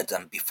easier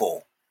than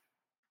before.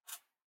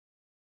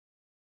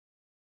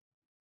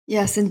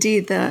 Yes,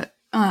 indeed. The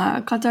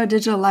Qatar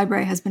Digital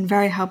Library has been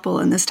very helpful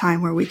in this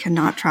time where we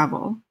cannot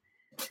travel.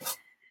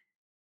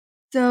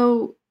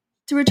 So,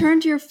 to return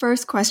to your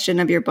first question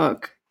of your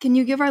book, can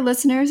you give our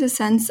listeners a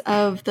sense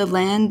of the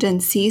land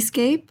and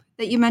seascape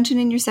that you mentioned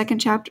in your second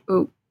chapter?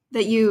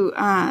 That you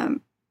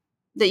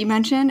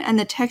mentioned, and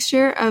the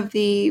texture of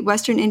the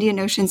Western Indian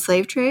Ocean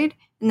slave trade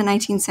in the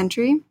 19th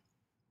century?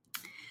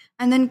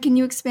 And then can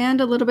you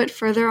expand a little bit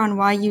further on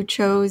why you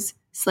chose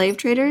slave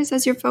traders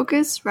as your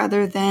focus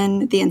rather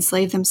than the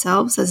enslaved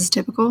themselves, as is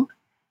typical?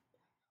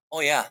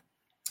 Oh yeah.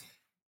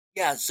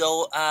 Yeah,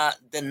 so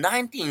the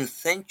 19th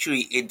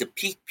century is the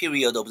peak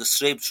period of the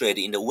slave trade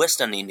in the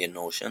Western Indian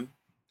Ocean.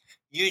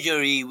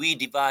 Usually, we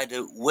divide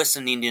the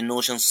Western Indian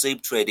Ocean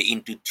slave trade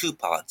into two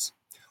parts.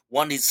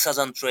 One is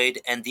southern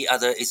trade and the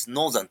other is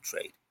northern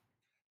trade.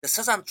 The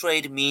southern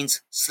trade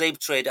means slave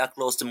trade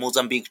across the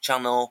Mozambique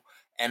Channel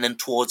and then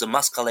towards the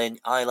Mascaline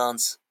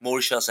Islands,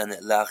 Mauritius and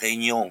La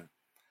Réunion.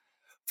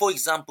 For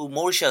example,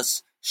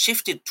 Mauritius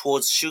shifted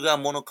towards sugar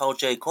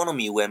monoculture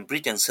economy when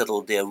Britain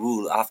settled their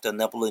rule after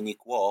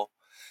Napoleonic War,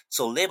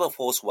 so labor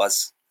force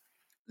was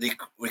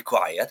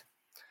required.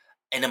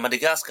 And the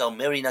Madagascar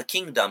Merina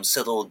Kingdom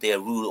settled their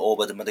rule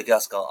over the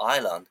Madagascar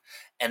island,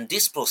 and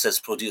this process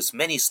produced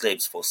many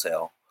slaves for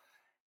sale.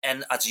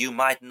 And as you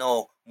might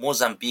know,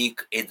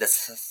 Mozambique is the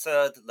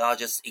third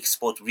largest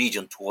export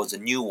region towards the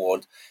New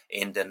World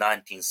in the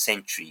 19th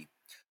century.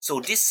 So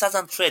this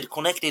southern trade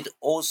connected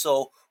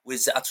also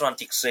with the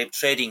Atlantic slave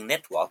trading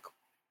network.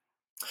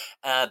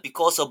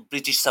 Because of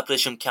British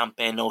suppression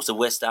campaign of the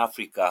West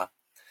Africa,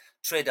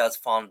 traders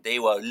found they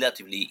were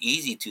relatively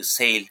easy to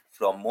sail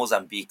from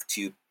Mozambique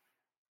to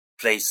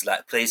places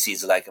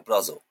like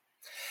Brazil.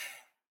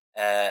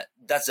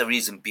 That's the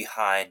reason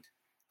behind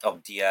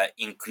of the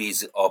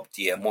increase of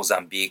the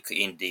Mozambique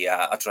in the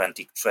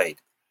Atlantic trade.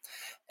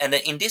 And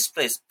in this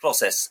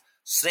process,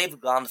 slave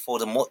ground for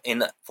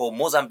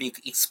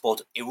Mozambique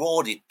export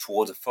eroded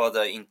toward the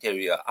further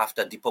interior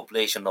after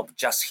depopulation of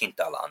just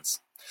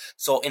hinterlands.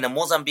 So in the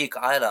Mozambique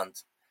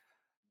island,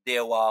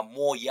 there were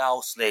more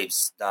Yao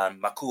slaves than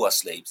Makua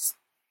slaves.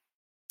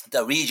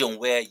 The region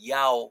where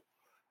Yao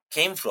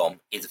came from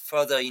is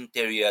further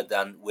interior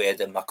than where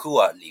the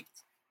Makua lived.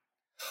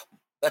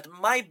 But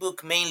my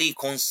book mainly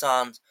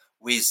concerned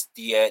with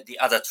the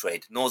other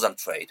trade, northern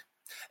trade.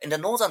 In the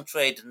northern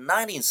trade, the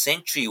 19th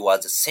century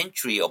was a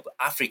century of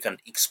African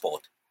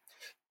export.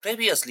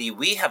 Previously,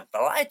 we have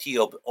variety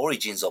of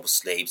origins of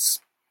slaves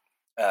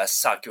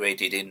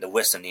circulated in the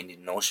Western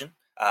Indian Ocean,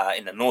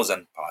 in the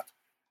northern part.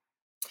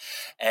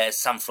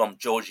 Some from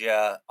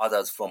Georgia,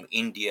 others from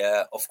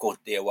India. Of course,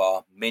 there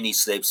were many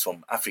slaves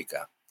from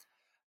Africa.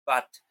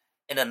 But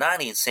in the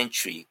 19th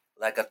century,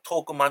 like a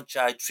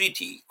Turkmenchai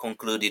Treaty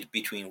concluded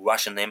between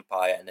Russian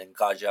Empire and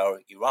Qajar,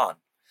 Iran,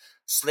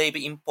 slave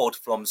import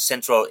from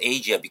Central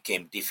Asia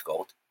became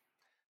difficult.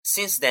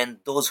 Since then,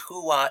 those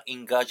who were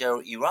in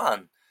Qajar,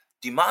 Iran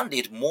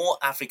demanded more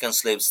African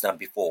slaves than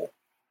before.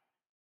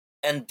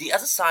 And the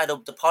other side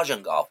of the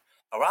Persian Gulf,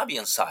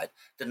 Arabian side,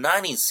 the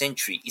 19th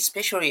century,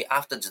 especially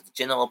after the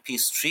General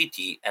Peace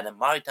Treaty and a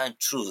maritime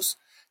truce,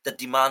 the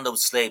demand of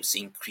slaves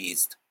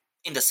increased.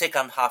 In the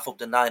second half of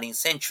the 19th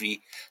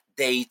century,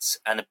 dates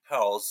and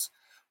pearls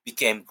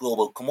became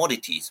global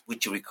commodities,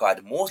 which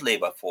required more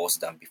labor force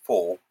than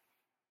before,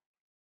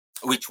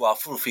 which were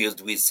fulfilled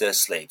with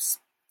slaves.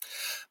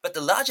 But the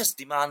largest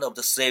demand of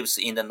the slaves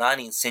in the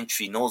 19th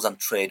century northern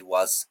trade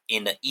was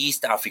in the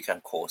East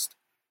African coast.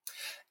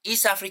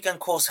 East African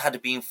coast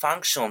had been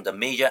functioned a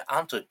major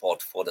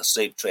entrepot for the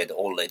slave trade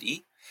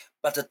already,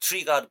 but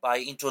triggered by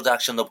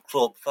introduction of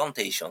clove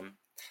plantation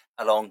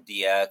along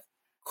the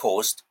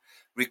coast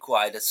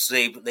required a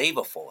slave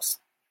labor force.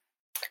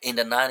 In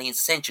the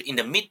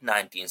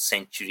mid-19th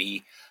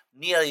century,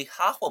 nearly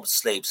half of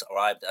slaves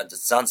arrived at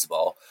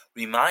Zanzibar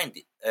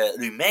remained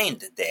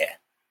there.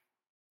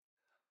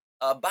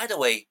 By the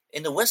way,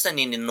 in the Western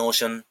Indian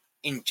Ocean,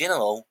 in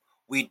general,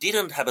 we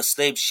didn't have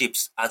slave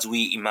ships as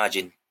we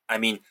imagine. I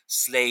mean,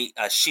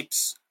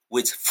 ships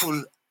with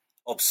full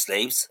of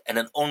slaves and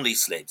then only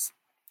slaves.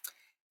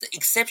 The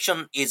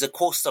exception is a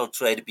coastal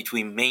trade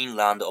between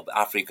mainland of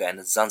Africa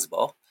and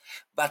Zanzibar,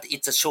 but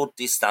it's a short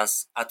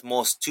distance, at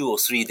most 2 or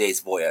 3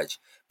 days voyage.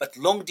 But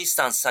long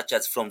distance, such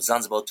as from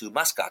Zanzibar to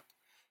Muscat,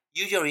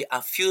 usually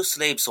a few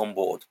slaves on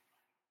board.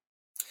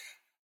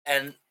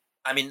 And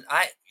I mean,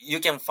 you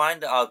can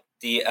find out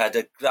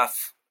the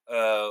graph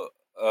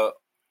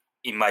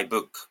in my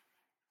book,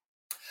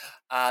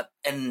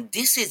 and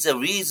this is the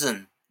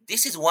reason.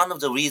 This is one of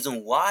the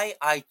reasons why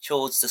I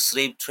chose the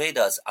slave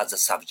traders as a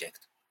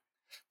subject.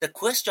 The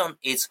question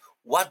is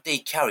what they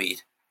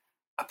carried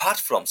apart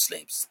from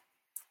slaves.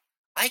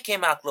 I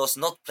came across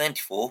not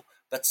plentiful,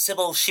 but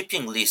several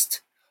shipping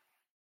lists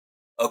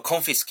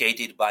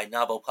confiscated by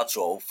naval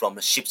patrol from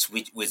ships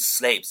with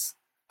slaves,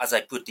 as I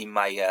put in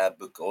my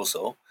book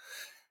also.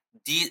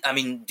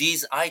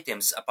 These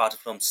items, apart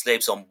from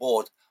slaves on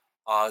board,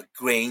 are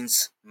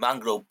grains,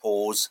 mangrove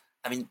poles.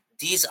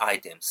 These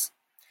items.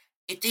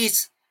 It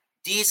is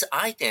these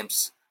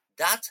items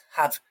that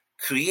have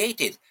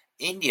created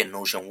Indian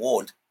Ocean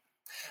world.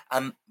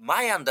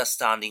 My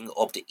understanding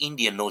of the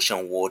Indian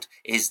Ocean world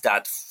is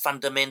that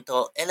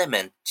fundamental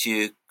element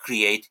to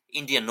create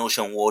Indian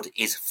Ocean world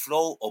is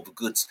flow of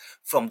goods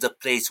from the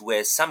place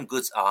where some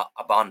goods are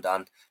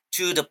abundant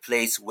to the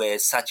place where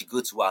such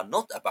goods were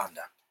not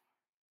abundant.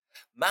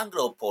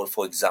 Mangrove pole,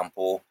 for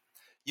example,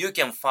 you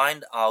can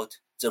find out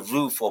the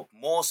roof of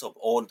most of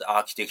old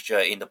architecture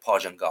in the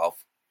Persian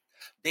Gulf.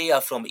 They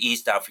are from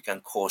East African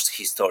coast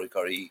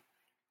historically.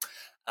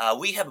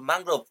 We have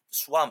mangrove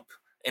swamp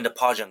in the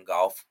Persian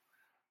Gulf,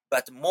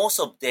 but most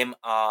of them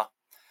are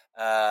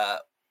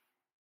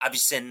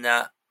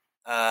Avicenna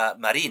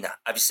marina.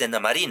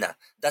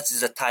 That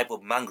is a type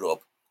of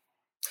mangrove.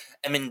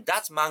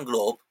 that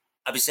mangrove,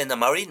 Avicenna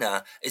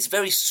marina, is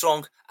very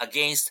strong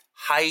against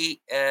high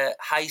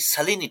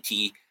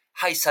salinity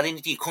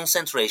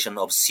concentration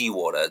of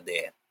seawater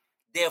there.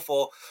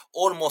 Therefore,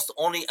 almost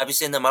only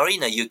Avicenna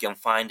marina you can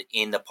find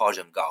in the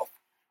Persian Gulf.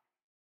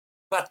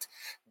 But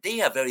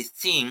they are very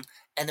thin,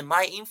 and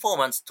my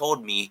informants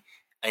told me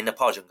in the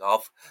Persian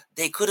Gulf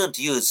they couldn't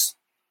use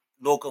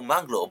local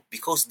mangrove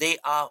because they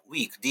are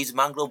weak. These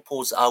mangrove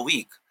poles are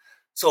weak.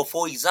 So,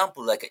 for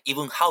example, like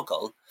Ibn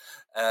Hawkal,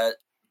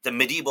 the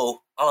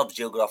medieval Arab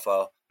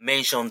geographer,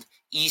 mentioned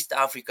East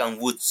African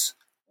woods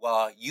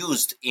were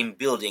used in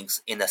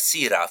buildings in a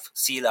Siraf.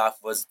 Siraf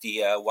was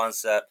the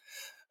once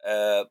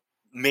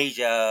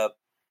major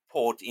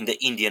port in the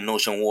Indian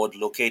Ocean world,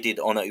 located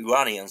on the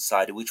Iranian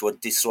side, which was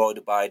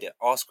destroyed by the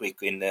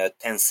earthquake in the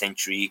 10th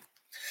century.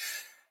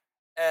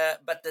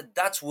 But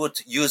that's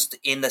wood used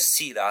in the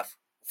Siraf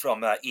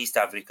from East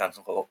African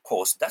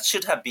coast. That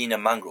should have been a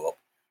mangrove.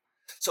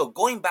 So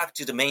going back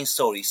to the main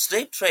story,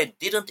 slave trade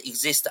didn't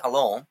exist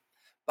alone,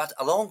 but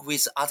along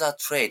with other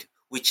trade,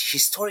 which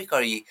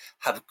historically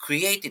have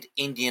created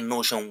Indian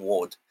Ocean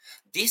world.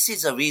 This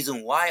is the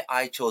reason why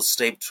I chose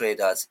slave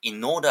traders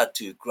in order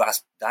to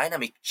grasp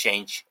dynamic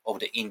change of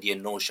the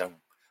Indian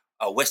Ocean,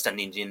 Western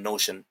Indian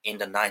Ocean in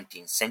the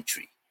 19th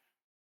century.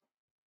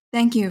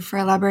 Thank you for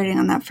elaborating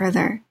on that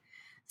further.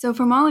 So,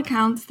 from all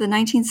accounts, the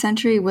 19th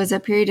century was a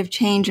period of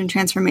change and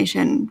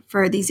transformation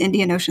for these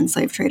Indian Ocean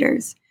slave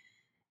traders.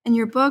 In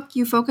your book,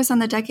 you focus on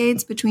the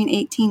decades between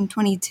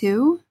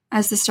 1822,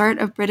 as the start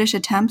of British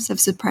attempts of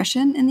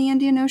suppression in the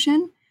Indian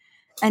Ocean,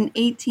 and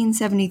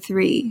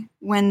 1873,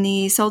 when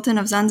the Sultan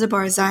of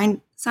Zanzibar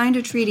signed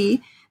a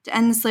treaty to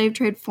end the slave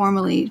trade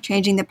formally,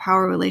 changing the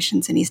power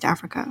relations in East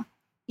Africa,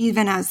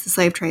 even as the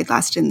slave trade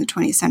lasted in the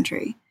 20th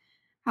century.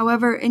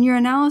 However, in your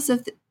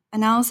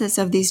analysis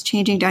of these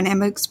changing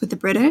dynamics with the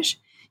British,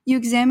 you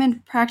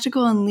examined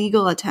practical and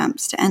legal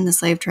attempts to end the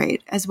slave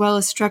trade, as well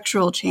as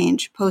structural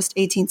change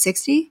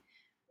post-1860.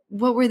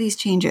 What were these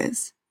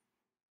changes?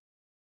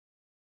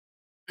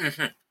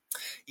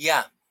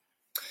 Yeah.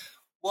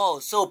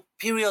 Well, so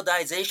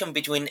periodization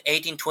between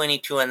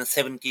 1822 and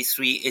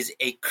 73 is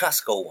a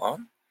classical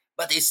one,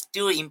 but it's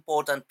still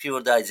important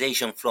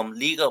periodization from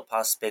legal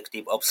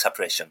perspective of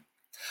suppression.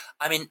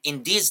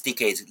 In these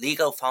decades,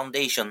 legal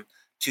foundation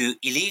to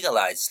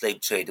illegalize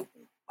slave trade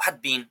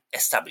had been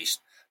established,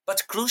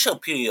 but crucial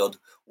period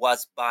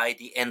was by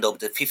the end of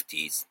the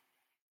 50s.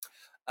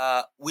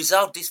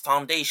 Without this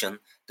foundation,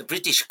 the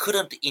British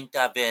couldn't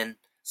intervene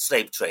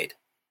slave trade.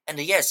 And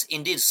yes,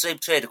 indeed, slave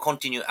trade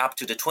continued up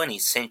to the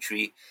 20th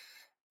century.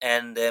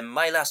 And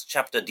my last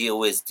chapter deal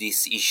with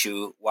this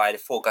issue while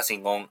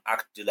focusing on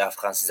Acte de la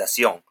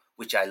Francisation,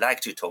 which I like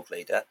to talk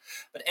later.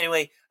 But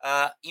anyway,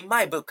 in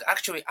my book,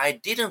 actually, I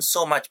didn't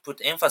so much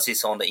put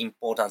emphasis on the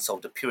importance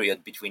of the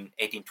period between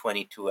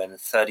 1822 and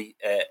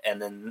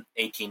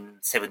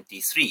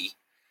 1873.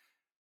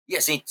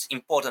 Yes, it's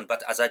important,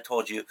 but as I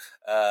told you,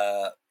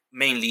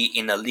 mainly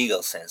in a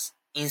legal sense.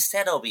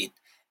 Instead of it,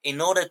 in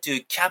order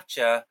to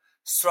capture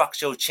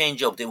structural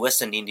change of the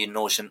Western Indian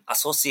Ocean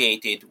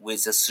associated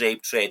with the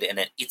slave trade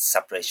and its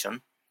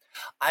suppression,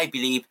 I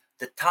believe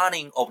the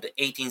turning of the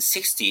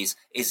 1860s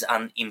is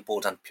an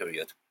important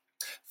period.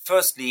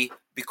 Firstly,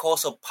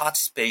 because of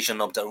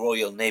participation of the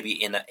Royal Navy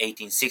in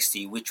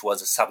 1860, which was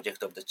the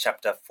subject of the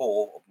chapter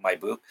 4 of my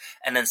book,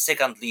 and then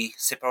secondly,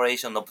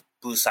 separation of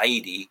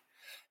Busaidi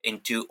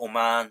into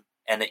Oman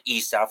and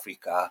East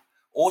Africa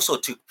also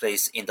took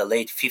place in the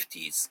late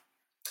 50s.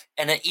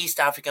 And the East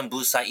African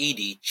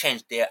Busaidi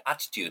changed their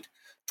attitude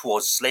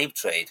towards slave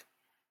trade.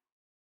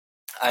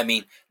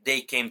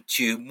 They came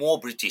to more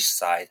British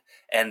side,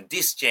 and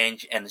this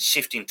change and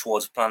shifting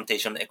towards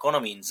plantation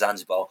economy in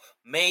Zanzibar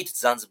made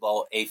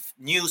Zanzibar a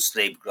new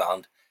slave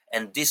ground,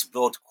 and this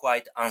brought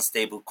quite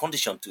unstable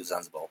condition to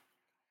Zanzibar,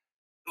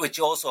 which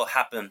also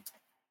happened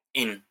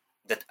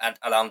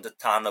around the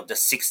turn of the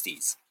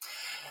 60s.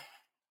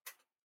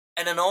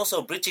 And then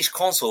also British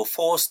consul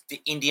forced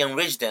the Indian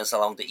residents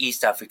along the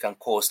East African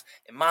coast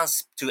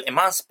to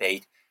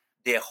emancipate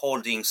their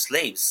holding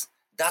slaves.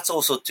 That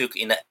also took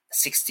in the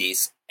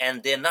 60s,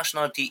 and their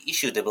nationality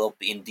issue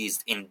developed in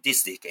this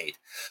decade.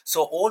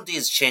 So all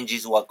these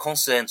changes were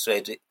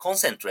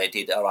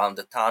concentrated around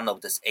the turn of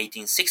the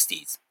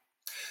 1860s.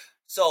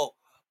 So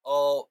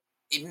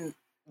in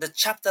the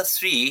chapter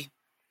 3,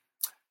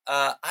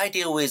 I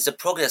deal with the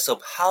progress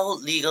of how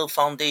legal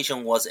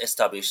foundation was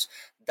established.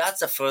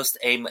 That's the first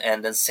aim,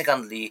 and then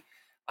secondly,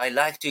 I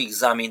like to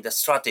examine the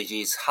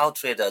strategies how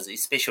traders,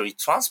 especially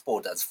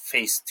transporters,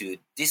 faced to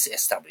this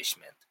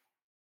establishment.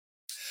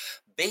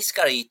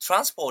 Basically,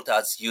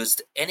 transporters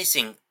used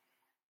anything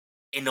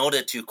in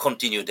order to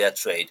continue their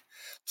trade.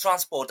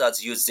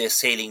 Transporters used their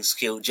sailing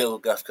skill,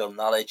 geographical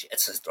knowledge,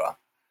 etc.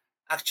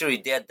 Actually,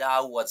 their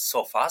dhow was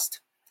so fast,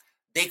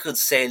 they could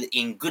sail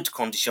in good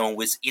condition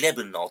with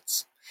 11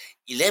 knots.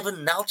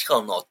 11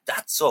 nautical knots,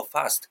 that's so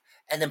fast.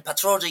 And then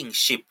patrolling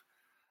ship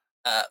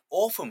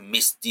often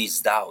missed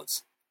these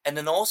dhows. And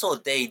then also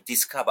they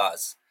discovered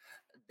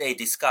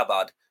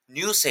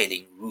new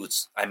sailing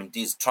routes,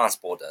 these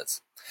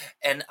transporters.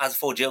 And as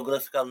for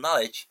geographical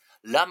knowledge,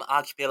 Lamu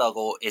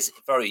Archipelago is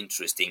very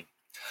interesting.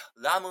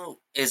 Lamu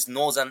is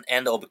northern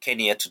end of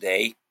Kenya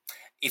today.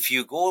 If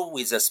you go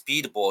with a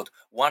speedboat,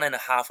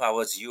 1.5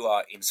 hours you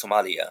are in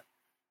Somalia.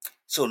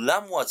 So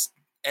Lamu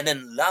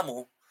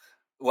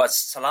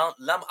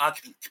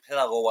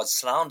Archipelago was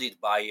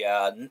surrounded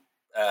by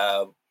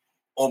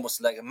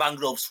almost like a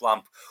mangrove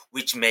swamp,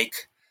 which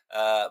make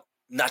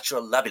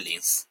natural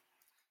labyrinths.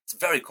 It's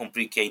very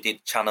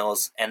complicated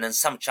channels, and then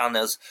some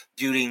channels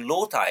during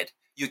low tide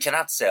you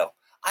cannot sail.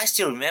 I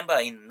still remember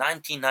in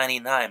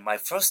 1999, my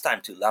first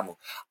time to Lamu,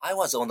 I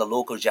was on the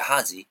local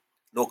jahazi,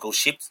 local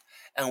ships,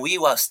 and we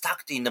were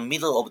stuck in the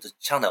middle of the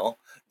channel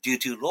due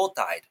to low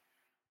tide,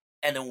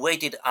 and then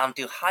waited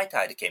until high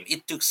tide came.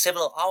 It took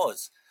several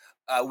hours.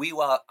 We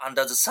were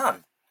under the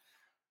sun.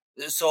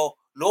 So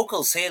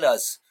local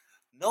sailors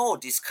know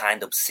this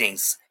kind of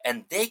things,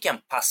 and they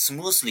can pass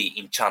smoothly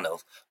in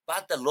channels.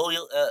 But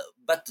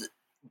the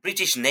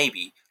British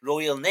Navy,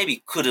 Royal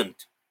Navy,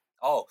 couldn't.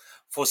 Oh,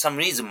 for some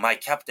reason, my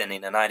captain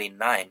in the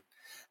 1999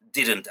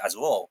 didn't as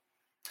well.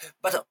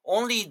 But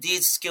only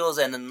these skills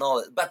and the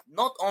knowledge. But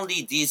not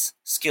only these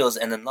skills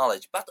and the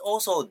knowledge, but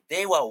also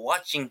they were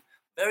watching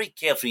very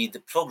carefully the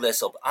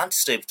progress of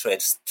anti-slave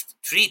trade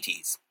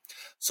treaties.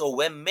 So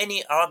when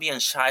many Arabian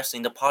sheikhs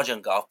in the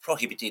Persian Gulf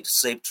prohibited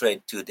slave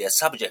trade to their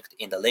subject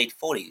in the late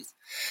 40s,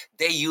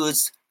 they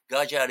used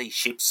Gajari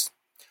ships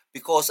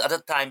because at the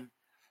time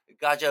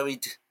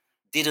Gajari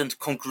didn't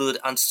conclude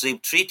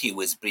anti-slave treaty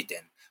with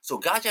Britain. So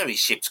Gajari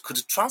ships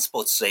could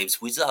transport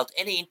slaves without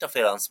any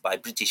interference by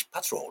British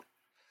patrol.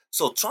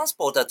 So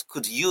transporters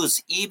could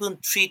use even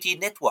treaty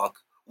network,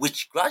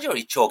 which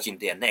gradually choke in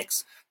their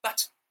necks.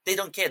 But they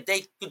don't care.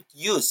 They could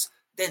use,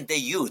 then they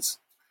use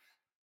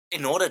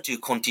in order to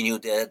continue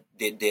their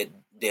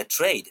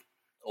trade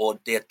or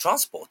their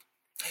transport.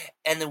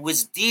 And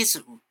with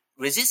this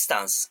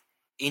resistance,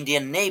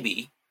 Indian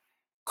Navy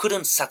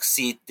couldn't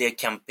succeed their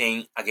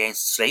campaign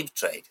against slave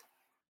trade.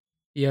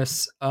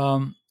 Yes.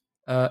 In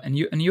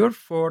your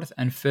fourth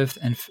and fifth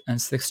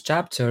and sixth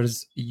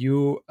chapters,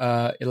 you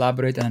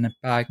elaborate and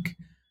unpack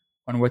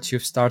on what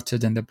you've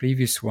started in the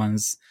previous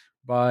ones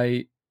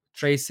by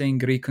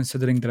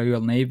reconsidering the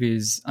Royal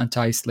Navy's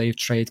anti-slave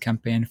trade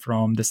campaign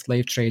from the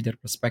slave trader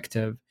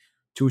perspective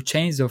to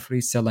chains of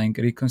reselling,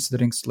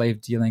 reconsidering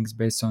slave dealings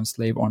based on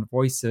slave-owned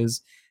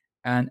voices,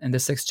 and in the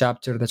sixth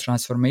chapter, the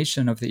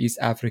transformation of the East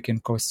African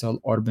coastal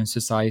urban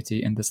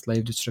society in the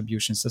slave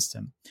distribution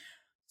system.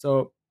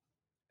 So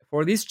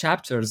for these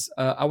chapters,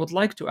 I would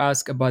like to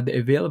ask about the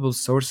available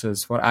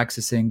sources for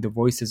accessing the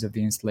voices of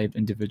the enslaved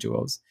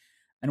individuals.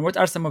 And what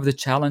are some of the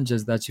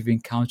challenges that you've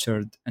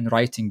encountered in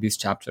writing these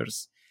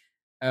chapters?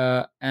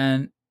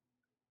 And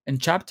in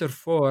chapter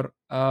 4,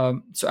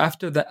 so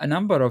after a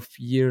number of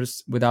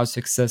years without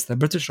success, the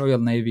British Royal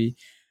Navy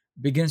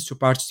begins to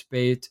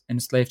participate in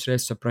slave trade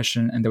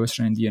suppression in the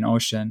Western Indian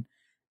Ocean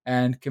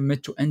and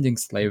commit to ending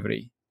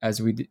slavery,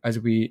 as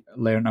we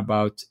learn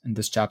about in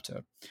this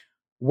chapter.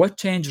 What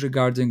changed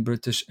regarding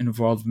British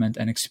involvement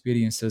and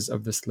experiences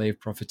of the slave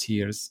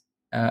profiteers?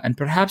 And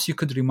perhaps you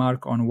could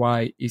remark on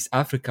why East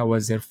Africa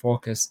was their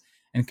focus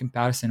in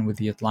comparison with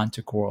the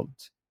Atlantic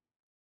world.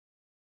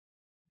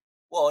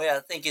 Well, yeah,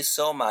 thank you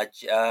so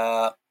much.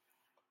 As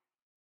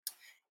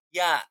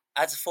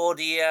for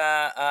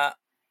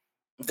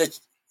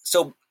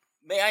so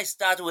may I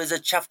start with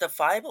chapter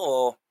 5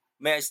 or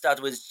may I start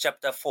with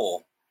chapter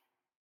 4?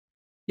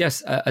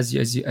 Yes, as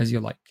you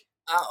like.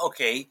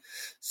 Okay.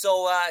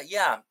 So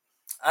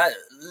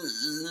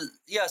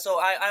so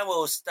I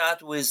will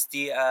start with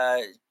the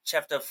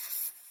chapter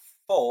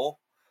 4.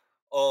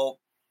 Or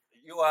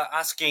you are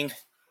asking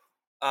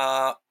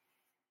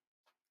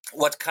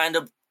what kind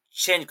of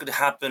change could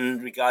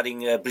happen regarding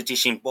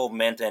British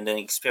involvement and then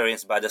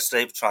experience by the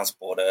slave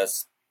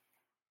transporters.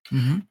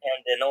 Mm-hmm.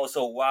 And then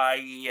also why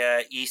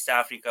East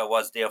Africa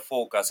was their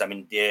focus.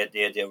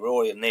 Their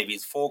Royal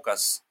Navy's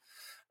focus.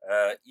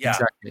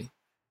 Exactly.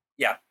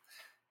 Yeah,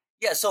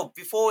 so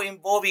before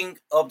involving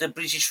of the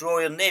British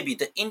Royal Navy,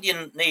 the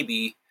Indian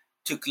Navy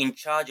took in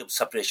charge of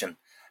suppression.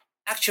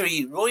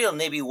 Actually, Royal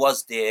Navy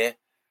was there,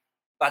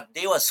 but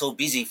they were so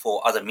busy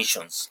for other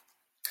missions.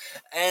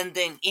 And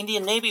then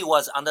Indian Navy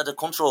was under the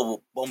control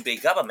of Bombay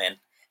government,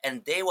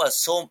 and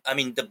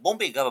the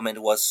Bombay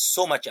government was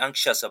so much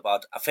anxious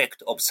about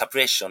effect of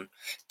suppression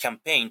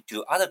campaign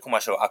to other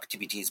commercial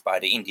activities by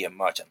the Indian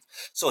merchants.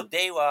 So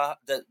they were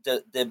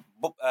the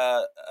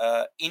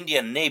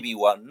Indian Navy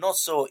were not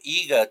so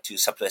eager to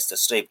suppress the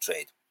slave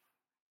trade.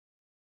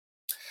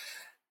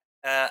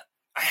 I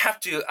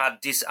have to add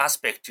this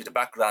aspect to the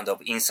background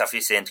of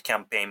insufficient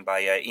campaign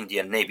by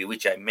Indian Navy,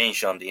 which I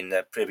mentioned in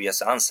the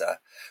previous answer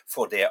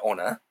for their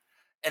honor.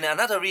 And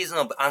another reason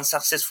of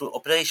unsuccessful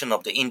operation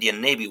of the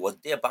Indian Navy was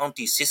their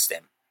bounty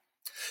system.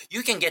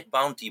 You can get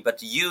bounty,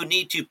 but you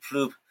need to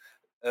prove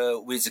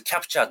with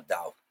captured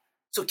dhow.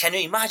 So can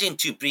you imagine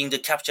to bring the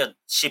captured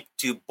ship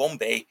to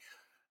Bombay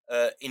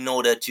in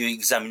order to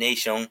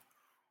examination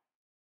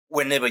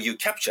whenever you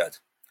captured?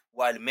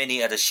 while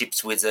many other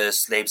ships with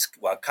slaves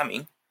were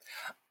coming.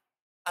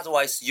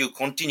 Otherwise, you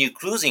continue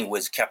cruising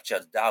with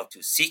captured dhow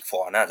to seek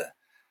for another.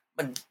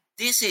 But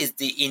this is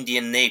the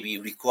Indian Navy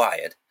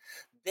required.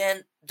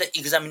 Then the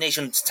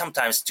examination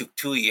sometimes took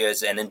 2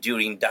 years, and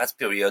during that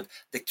period,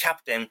 the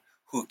captain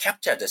who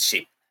captured the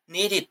ship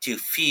needed to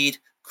feed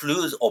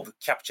crews of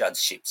captured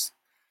ships.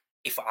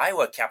 If I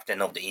were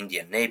captain of the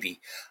Indian Navy,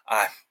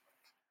 I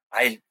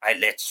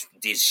let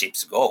these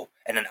ships go.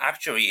 And then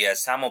actually,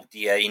 some of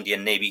the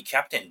Indian Navy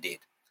captain did.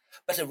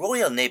 But the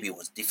Royal Navy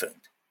was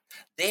different.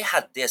 They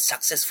had their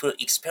successful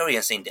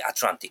experience in the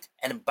Atlantic,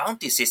 and the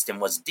bounty system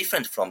was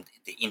different from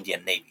the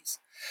Indian navies.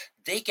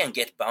 They can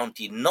get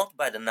bounty not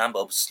by the number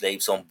of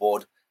slaves on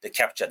board the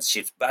captured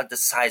ships, but the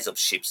size of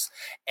ships.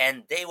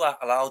 And they were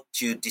allowed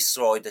to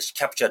destroy the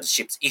captured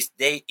ships if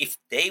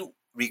they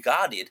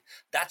regarded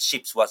that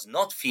ships was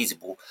not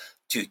feasible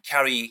to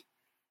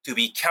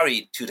be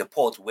carried to the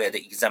port where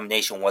the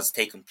examination was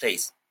taking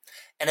place.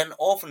 And then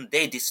often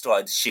they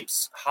destroyed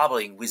ships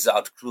harboring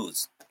without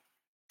crews.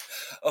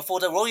 For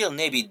the Royal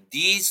Navy,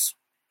 these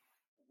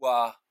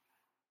were,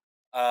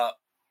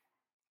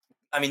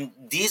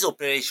 these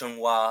operations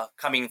were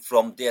coming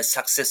from their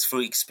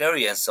successful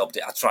experience of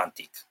the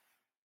Atlantic.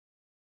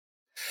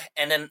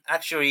 And then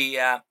actually,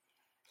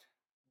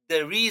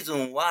 the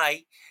reason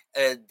why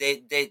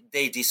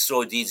they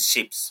destroy these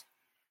ships,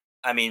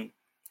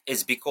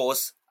 is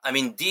because,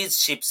 these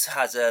ships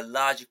has a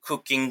large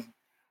cooking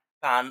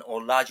pan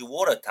or large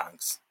water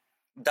tanks.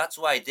 That's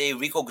why they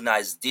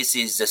recognize this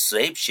is the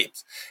slave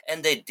ships,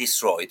 and they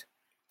destroyed.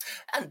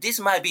 And this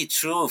might be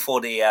true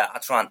for the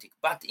Atlantic,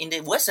 but in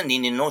the Western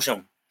Indian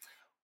Ocean,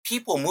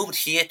 people moved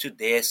here to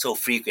there so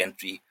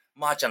frequently.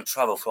 Merchant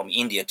travel from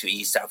India to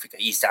East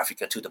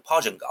Africa to the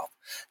Persian Gulf.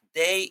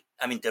 The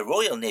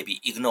Royal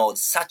Navy ignored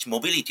such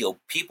mobility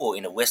of people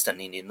in the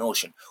Western Indian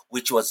Ocean,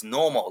 which was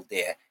normal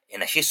there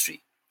in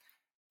history,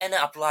 and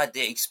applied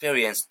their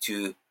experience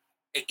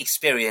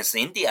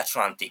in the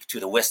Atlantic to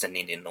the Western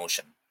Indian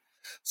Ocean.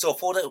 So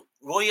for the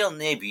Royal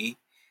Navy,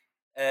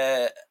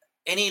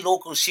 any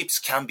local ships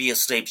can be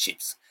slave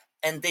ships,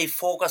 and they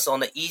focus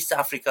on the East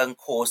African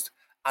coast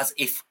as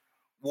if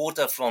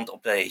waterfront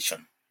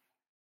operation.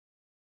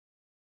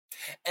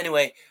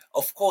 Anyway,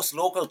 of course,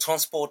 local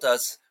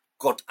transporters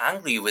got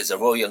angry with the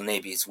Royal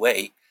Navy's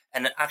way,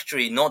 and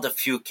actually not a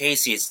few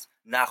cases,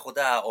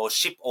 nakhoda or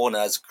ship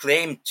owners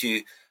claimed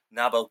to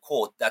naval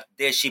court that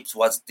their ships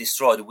was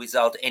destroyed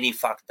without any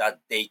fact that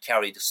they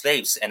carried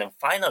slaves, and then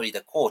finally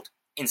the court,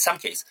 in some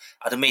cases,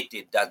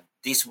 admitted that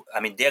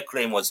their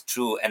claim was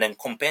true, and then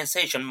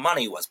compensation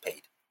money was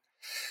paid.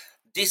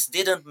 This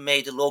didn't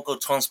make local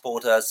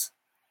transporters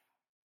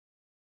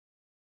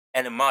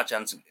and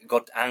merchants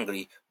got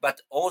angry, but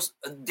also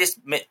this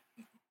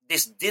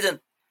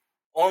didn't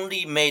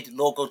only made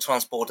local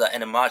transporter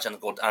and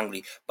merchant got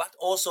angry, but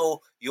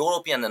also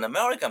European and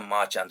American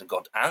merchant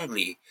got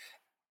angry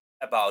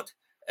about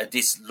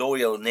this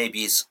Royal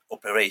Navy's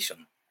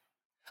operation.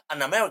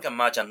 An American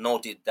merchant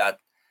noted that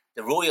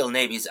the Royal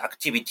Navy's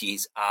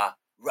activities are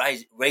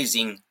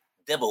raising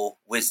devil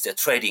with the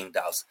trading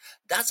dhows.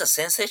 That's a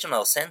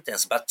sensational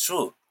sentence, but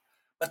true.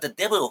 But the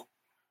devil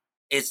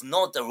is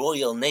not the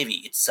Royal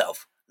Navy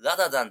itself.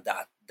 Rather than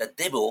that, the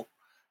devil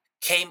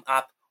came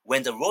up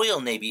when the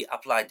Royal Navy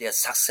applied their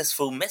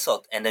successful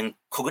method and then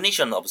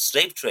cognition of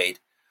slave trade,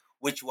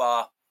 which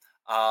were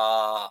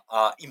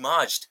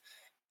emerged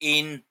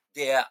in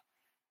their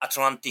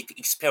Atlantic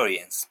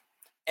experience,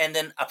 and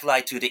then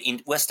applied to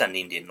the Western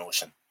Indian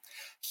Ocean.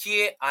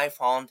 Here I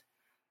found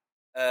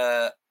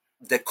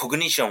the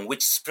cognition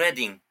which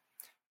spreading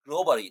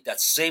globally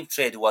that slave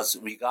trade was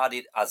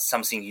regarded as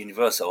something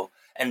universal,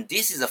 and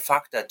this is a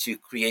factor to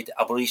create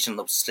abolition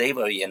of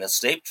slavery and a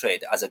slave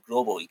trade as a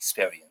global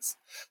experience.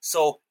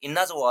 So, in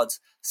other words,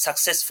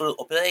 successful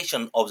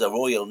operation of the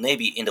Royal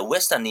Navy in the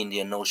Western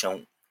Indian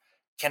Ocean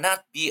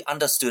cannot be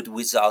understood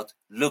without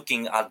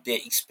looking at their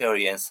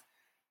experience,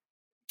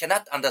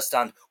 cannot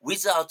understand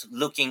without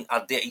looking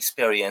at their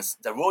experience,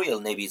 the Royal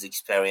Navy's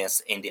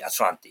experience in the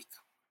Atlantic.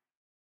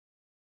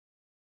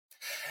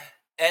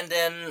 And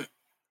then,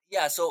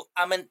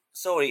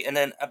 and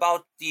then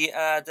about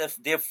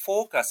their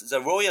focus,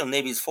 the Royal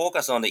Navy's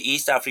focus on the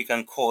East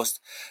African coast,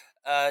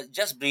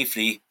 just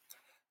briefly,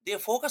 their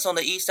focus on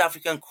the East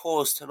African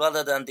coast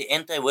rather than the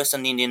entire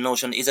Western Indian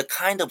Ocean is a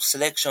kind of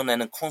selection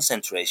and a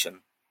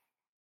concentration.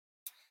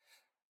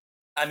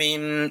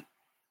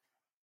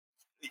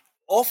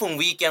 Often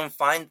we can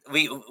find,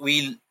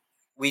 we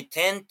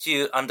tend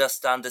to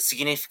understand the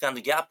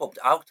significant gap of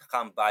the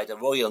outcome by the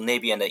Royal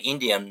Navy and the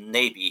Indian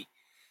Navy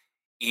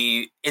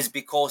is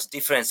because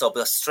difference of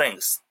the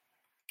strengths.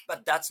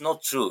 But that's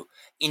not true.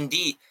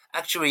 Indeed,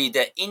 actually,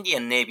 the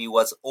Indian Navy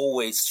was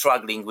always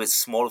struggling with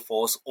small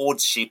force, old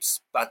ships,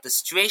 but the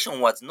situation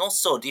was not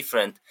so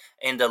different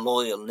in the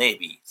Royal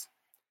Navy.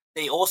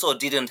 They also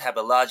didn't have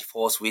a large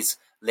force with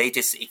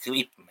latest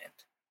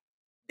equipment.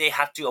 They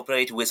had to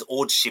operate with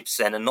old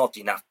ships and not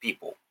enough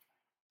people.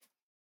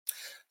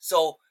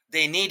 So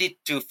they needed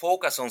to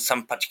focus on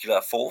some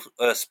particular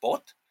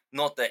spot,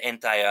 not the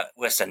entire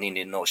Western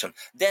Indian Ocean.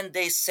 Then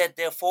they set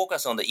their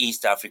focus on the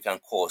East African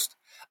coast.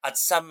 As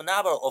some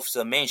naval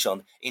officer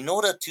mentioned, in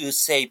order to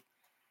save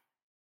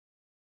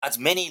as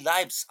many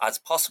lives as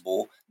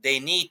possible, they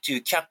need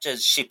to capture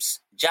ships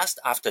just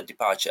after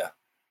departure.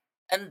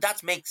 And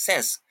that makes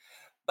sense.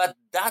 But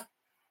that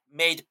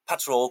made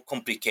patrol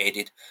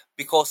complicated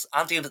because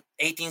until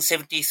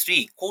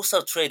 1873,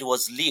 coastal trade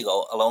was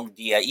legal along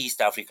the East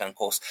African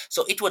coast.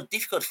 So it was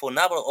difficult for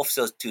naval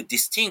officers to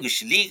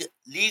distinguish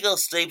legal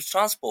slave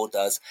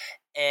transporters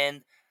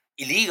and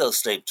illegal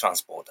slave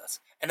transporters.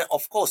 And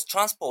of course,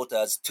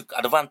 transporters took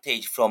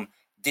advantage from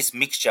this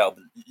mixture of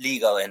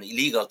legal and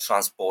illegal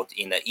transport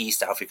in the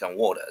East African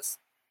waters.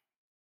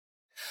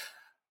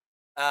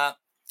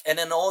 And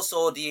then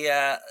also the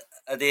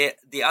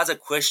other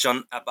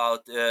question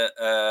about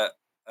the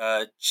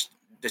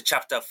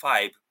chapter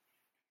 5.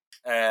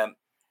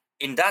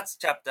 In that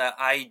chapter,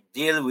 I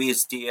deal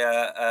with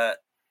the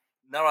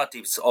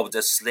narratives of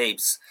the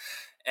slaves,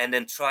 and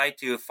then try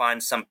to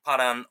find some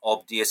pattern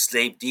of the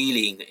slave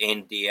dealing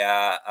in the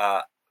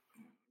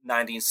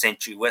 19th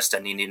century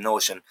Western Indian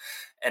Ocean,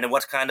 and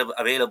what kind of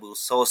available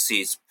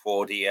sources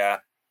for the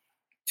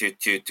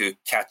to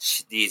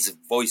catch these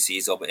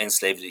voices of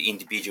enslaved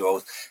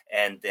individuals,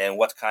 and then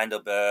what kind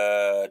of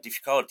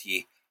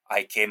difficulty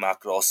I came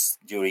across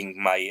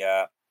during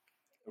my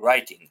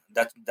writing.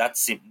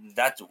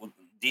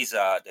 These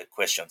are the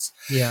questions.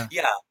 Yeah.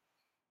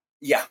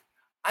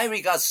 I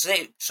regard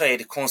slave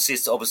trade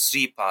consists of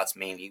 3 parts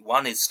mainly.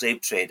 One is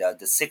slave trader,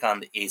 the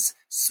second is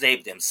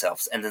slave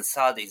themselves, and the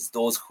third is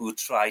those who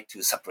try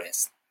to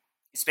suppress,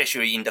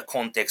 especially in the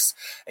context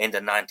in the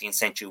 19th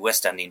century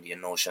Western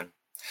Indian Ocean.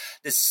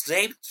 The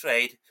slave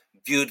trade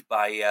viewed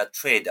by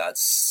traders,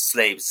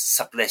 slaves,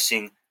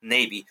 suppressing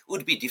navy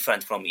would be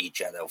different from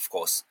each other, of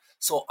course.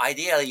 So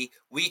ideally,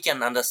 we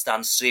can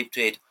understand slave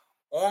trade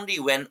only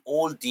when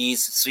all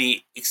these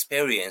 3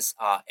 experiences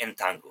are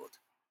entangled.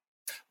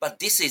 But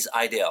this is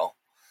ideal.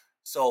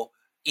 So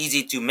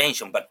easy to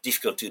mention, but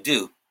difficult to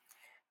do.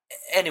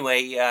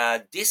 Anyway,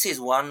 this is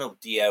one of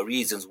the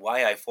reasons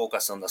why I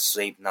focus on the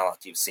slave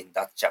narratives in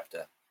that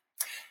chapter.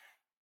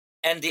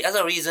 And the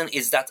other reason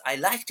is that I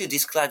like to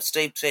describe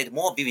slave trade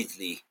more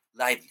vividly,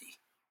 lively.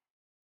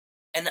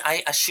 And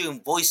I assume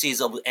voices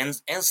of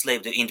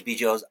enslaved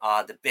individuals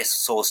are the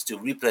best source to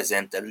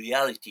represent the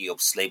reality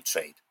of slave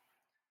trade.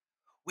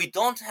 We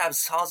don't have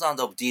thousands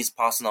of these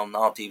personal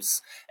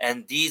narratives,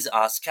 and these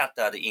are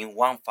scattered in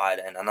one file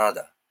and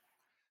another.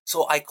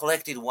 So I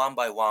collected one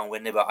by one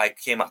whenever I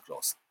came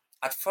across.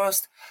 At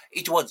first,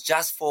 it was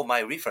just for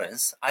my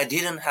reference. I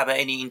didn't have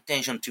any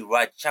intention to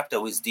write chapter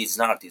with these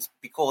narratives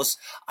because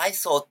I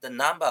thought the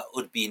number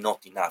would be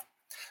not enough.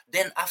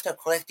 Then after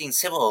collecting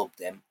several of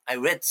them, I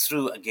read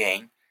through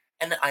again,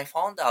 and I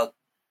found out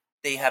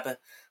they have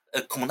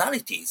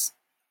commonalities.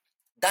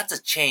 That's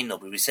a chain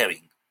of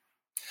reselling.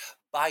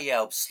 Buyer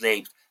of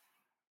slaves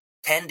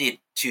tended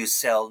to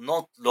sell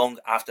not long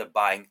after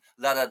buying,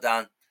 rather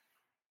than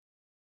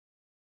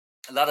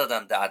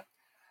that.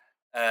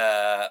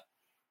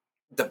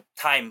 The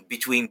time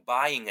between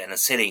buying and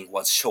selling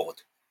was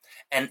short,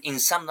 and in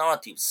some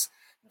narratives,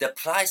 the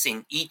price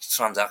in each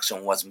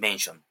transaction was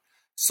mentioned,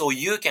 so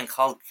you can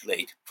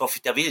calculate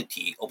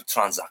profitability of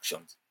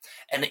transactions,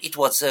 and it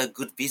was a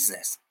good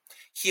business.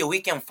 Here we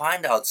can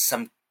find out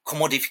some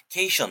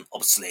commodification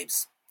of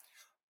slaves.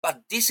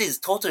 But this is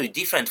totally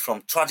different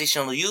from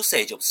traditional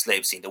usage of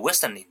slaves in the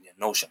Western Indian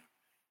Ocean.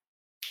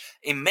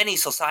 In many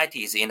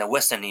societies in the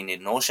Western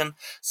Indian Ocean,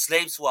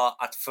 slaves were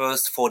at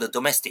first for the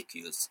domestic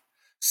use.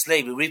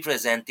 Slaves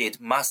represented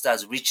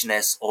master's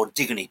richness or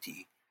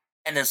dignity,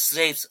 and the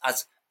slaves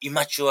as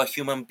immature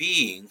human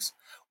beings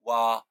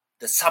were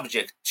the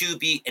subject to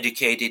be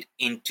educated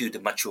into the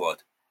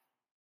matured.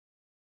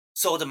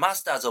 So the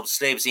masters of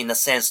slaves, in a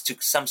sense,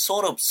 took some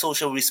sort of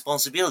social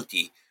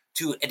responsibility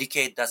to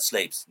educate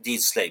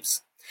these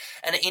slaves.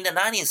 And in the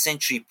 19th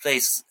century,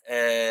 place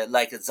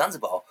like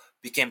Zanzibar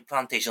became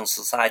plantation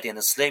society, and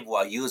the slaves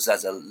were used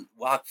as a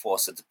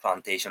workforce at the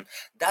plantation.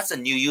 That's a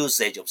new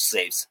usage of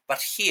slaves.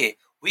 But here,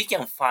 we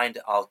can find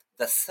out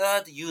the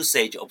third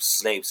usage of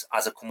slaves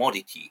as a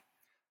commodity,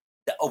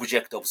 the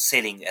object of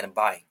selling and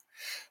buying.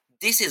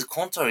 This is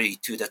contrary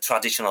to the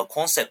traditional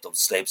concept of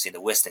slaves in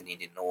the Western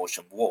Indian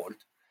Ocean world,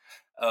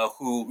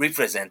 who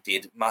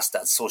represented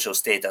master's social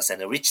status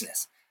and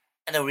richness.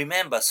 And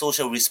remember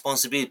social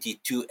responsibility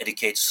to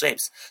educate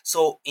slaves.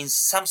 So in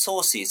some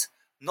sources,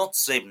 not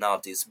slave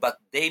narratives, but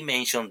they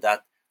mention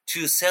that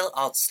to sell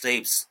out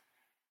slaves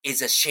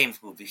is a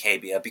shameful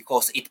behavior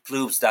because it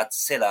proves that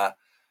seller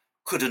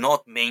could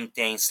not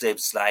maintain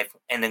slave's life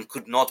and then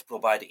could not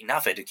provide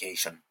enough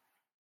education.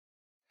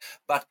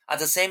 But at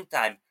the same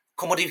time,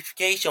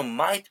 commodification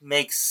might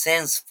make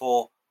sense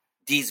for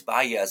these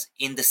buyers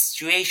in the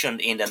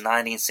situation in the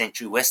 19th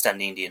century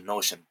Western Indian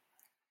Ocean.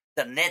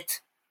 The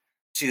net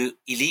to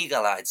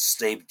illegalize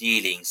slave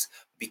dealings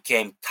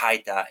became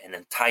tighter and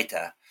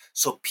tighter,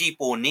 so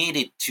people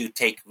needed to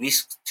take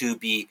risks to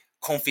be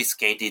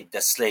confiscated the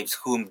slaves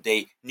whom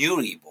they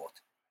newly bought.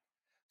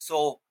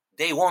 So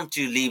they want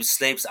to leave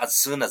slaves as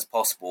soon as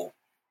possible,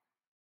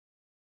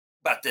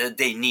 but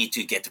they need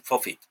to get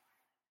profit.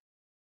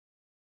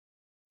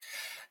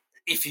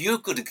 If you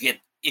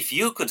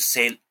could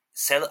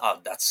sell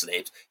out that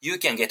slaves, you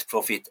can get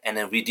profit and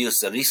then reduce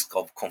the risk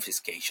of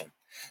confiscation.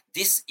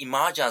 This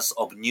emergence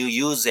of new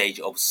usage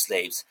of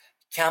slaves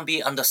can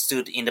be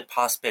understood in the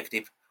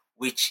perspective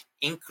which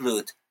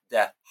include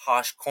the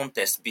harsh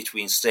contest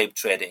between slave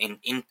trade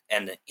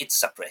and its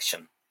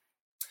suppression.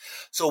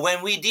 So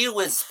when we deal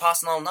with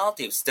personal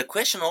narratives, the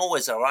question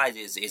always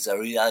arises is the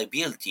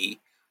reliability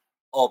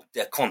of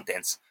the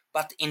contents.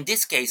 But in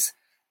this case,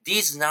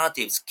 these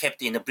narratives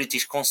kept in the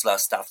British consular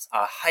staffs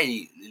are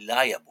highly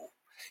reliable,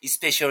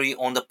 especially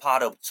on the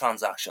part of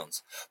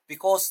transactions,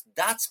 because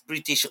that's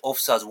British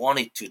officers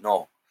wanted to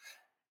know.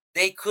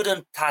 They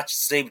couldn't touch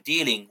slave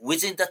dealing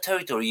within the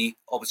territory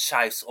of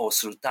sheikhs or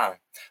sultan,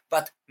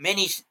 but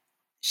many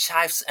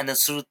sheikhs and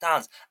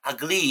sultans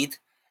agreed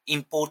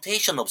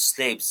importation of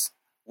slaves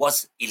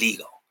was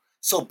illegal.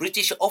 So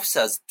British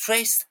officers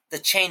traced the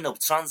chain of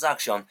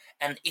transaction,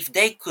 and if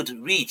they could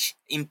reach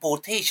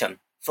importation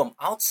from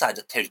outside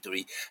the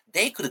territory,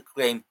 they could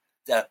claim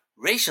the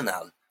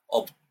rationale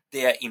of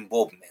their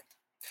involvement.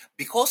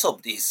 Because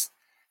of this,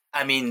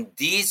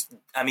 these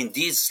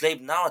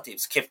slave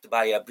narratives kept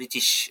by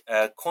British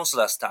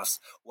consular staffs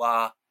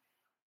were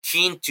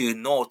keen to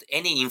note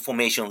any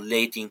information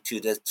relating to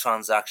the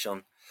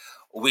transaction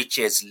which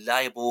is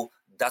liable.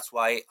 That's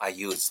why I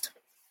used.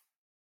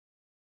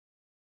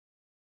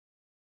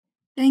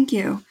 Thank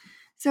you.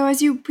 So,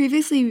 as you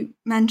previously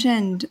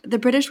mentioned, the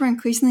British were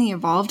increasingly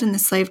involved in the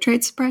slave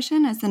trade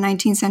suppression as the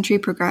 19th century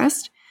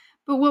progressed.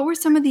 But what were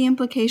some of the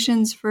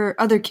implications for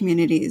other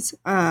communities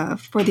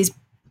for these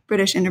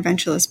British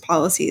interventionist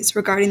policies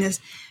regarding this,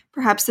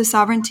 perhaps the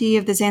sovereignty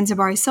of the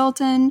Zanzibari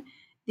Sultan,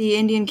 the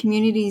Indian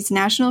community's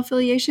national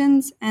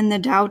affiliations, and the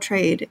Dhow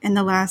trade in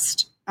the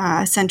last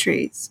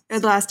centuries, or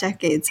the last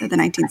decades of the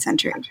 19th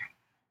century?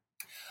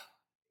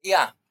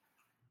 Yeah.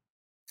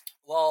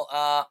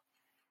 Well,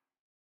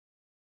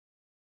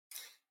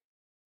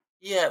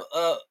 yeah.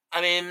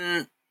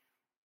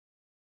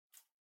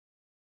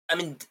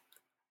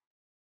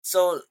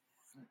 So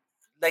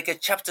like a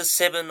chapter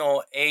 7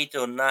 or 8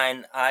 or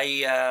 9,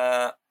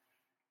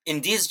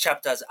 in these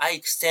chapters, I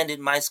extended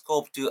my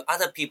scope to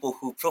other people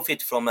who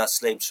profit from a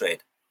slave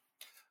trade.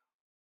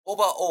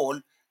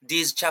 Overall,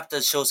 these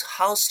chapters shows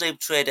how slave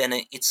trade and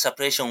its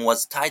suppression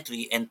was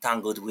tightly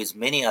entangled with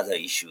many other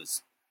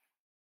issues.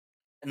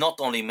 Not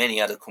only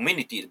many other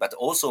communities, but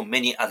also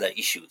many other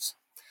issues.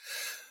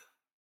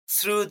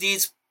 Through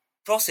these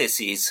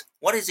processes,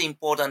 what is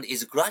important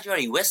is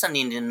gradually Western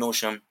Indian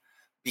Ocean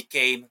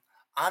became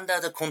under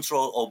the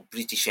control of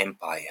British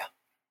Empire.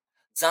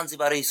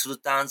 Zanzibari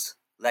sultans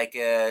like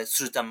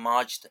Sultan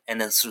Majd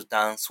and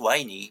Sultan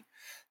Suwaini,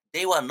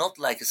 they were not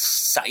like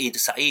Said,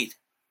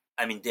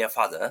 their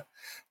father.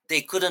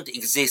 They couldn't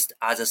exist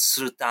as a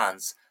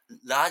sultans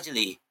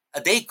largely.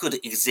 They could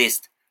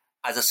exist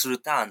as a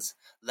sultans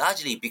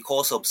largely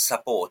because of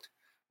support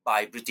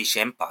by British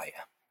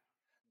Empire.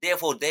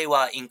 Therefore, they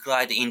were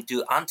inclined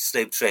into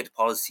anti-slave trade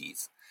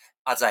policies,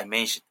 as I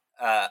mentioned.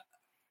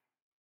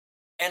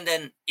 And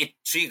then it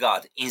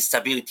triggered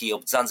instability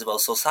of Zanzibar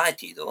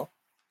society, though.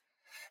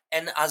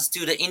 And as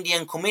to the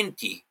Indian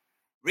community,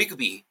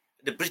 Rigby,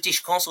 the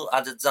British consul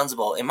at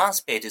Zanzibar,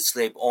 emancipated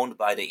slaves owned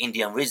by the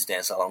Indian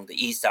residents along the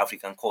East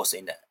African coast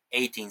in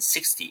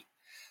 1860.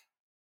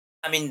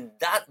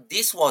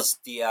 This was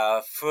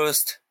the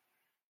first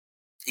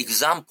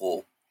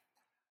example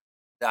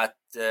that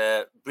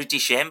the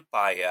British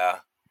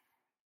Empire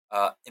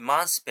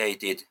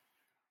emancipated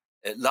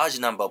a large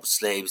number of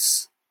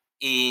slaves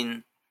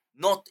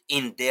not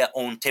in their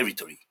own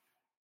territory.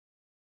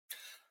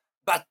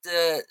 But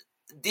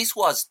this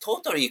was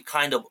totally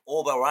kind of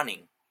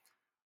overrunning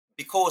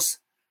because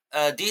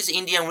these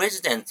Indian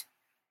residents,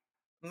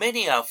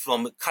 many are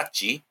from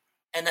Kutchi,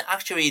 and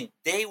actually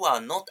they were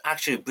not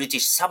actually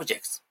British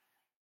subjects,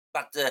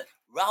 but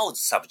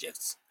Rao's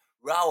subjects.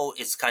 Rao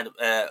is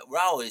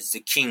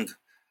the king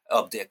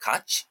of the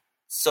Kutch,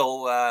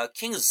 so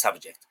king's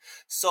subject.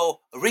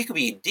 So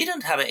Rigby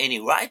didn't have any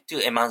right to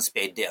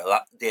emancipate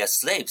their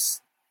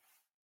slaves.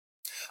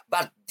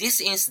 But this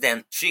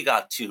incident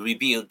triggered to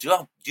reveal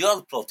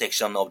dual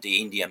protection of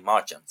the Indian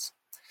merchants.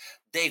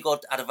 They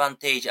got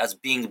advantage as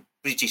being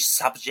British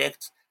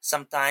subjects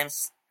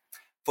sometimes.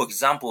 For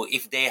example,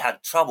 if they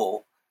had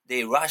trouble,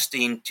 they rushed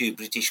into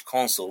British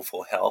consul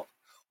for help,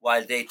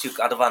 while they took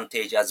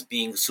advantage as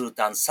being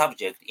Sultan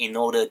subject in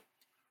other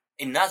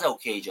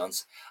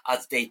occasions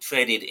as they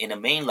traded in the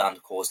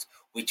mainland coast,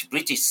 which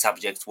British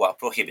subjects were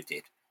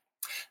prohibited.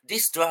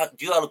 This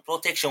dual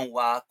protection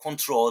were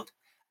controlled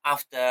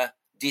after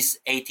this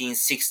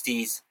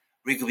 1860s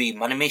Rigby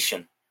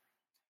manumission,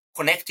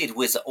 connected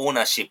with the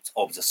ownership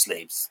of the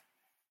slaves.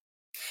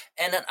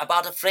 And then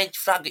about the French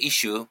flag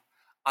issue,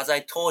 as I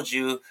told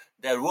you,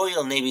 the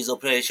Royal Navy's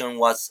operation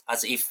was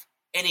as if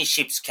any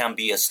ships can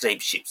be a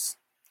slave ships,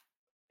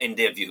 in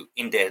their view,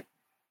 in their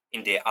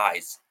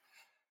eyes.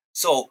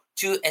 So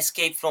to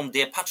escape from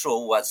their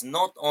patrol was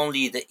not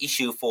only the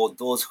issue for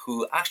those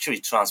who actually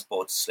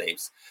transport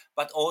slaves,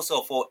 but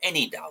also for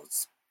any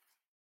doubts.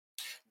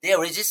 Their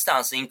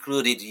resistance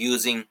included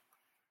using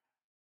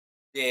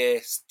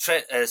their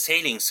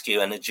sailing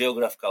skill and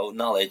geographical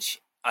knowledge,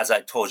 as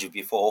I told you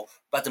before,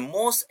 but the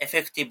most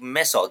effective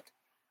method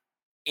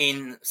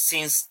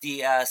since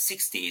the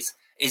 60s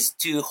is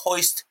to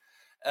hoist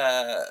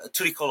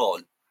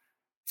tricolor,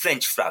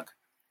 French flag.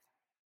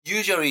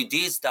 Usually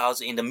these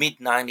dhows in the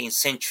mid-19th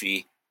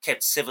century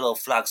kept several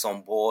flags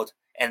on board,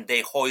 and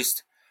they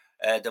hoist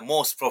the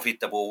most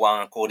profitable one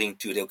according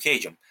to the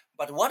occasion.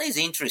 But what is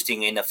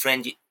interesting in the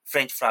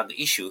French flag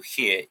issue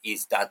here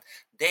is that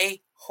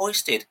they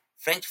hoisted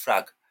French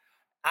flag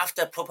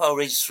after proper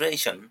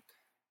registration.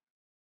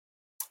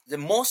 The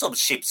most of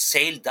ships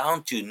sailed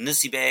down to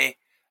Nusi Bay,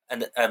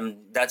 and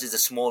that is a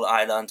small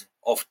island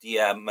of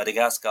the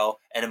Madagascar,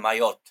 and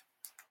Mayotte.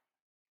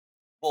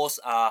 Both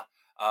are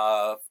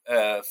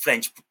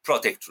French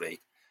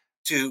protectorate,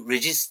 to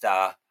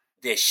register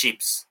their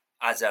ships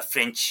as a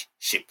French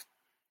ship.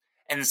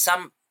 And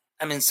some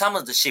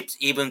of the ships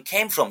even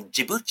came from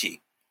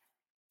Djibouti.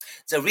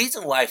 The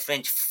reason why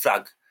French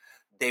flag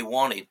they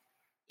wanted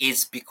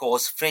is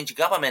because French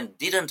government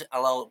didn't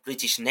allow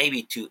British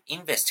Navy to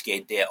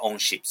investigate their own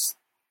ships.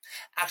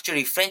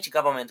 Actually, French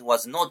government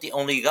was not the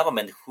only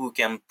government who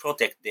can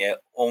protect their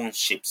own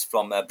ships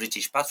from a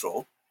British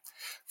patrol.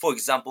 For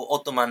example,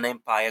 Ottoman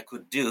Empire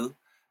could do,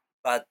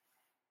 but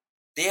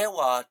there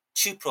were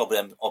two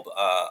problems of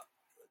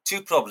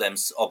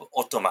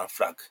Ottoman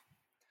flag.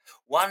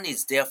 One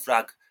is their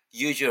flag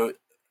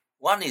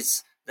One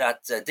is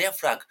that their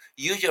flag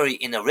usually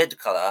in a red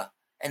color,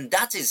 and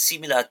that is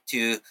similar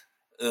to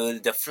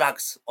the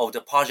flags of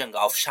the Persian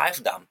Gulf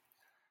chiefdom.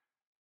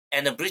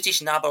 And the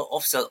British naval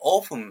officers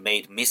often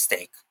made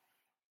mistake.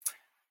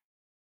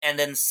 And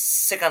then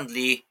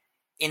secondly,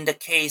 in the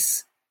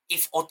case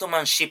if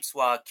Ottoman ships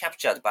were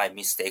captured by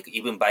mistake,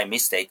 even by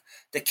mistake,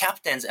 the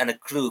captains and the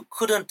crew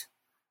couldn't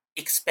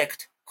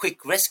expect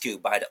quick rescue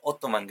by the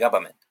Ottoman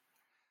government.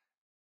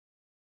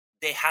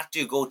 They had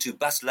to go to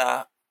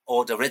Basra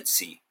or the Red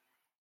Sea.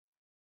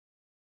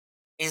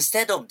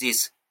 Instead of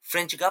this,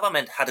 French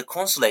government had a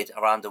consulate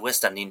around the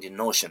Western Indian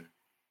Ocean.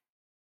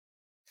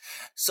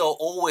 So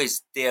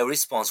always their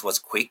response was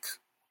quick.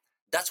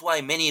 That's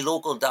why many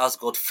local dhows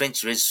got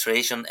French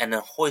registration and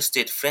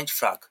hoisted French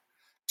flag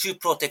to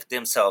protect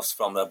themselves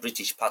from a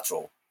British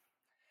patrol.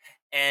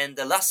 And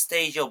the last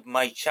stage of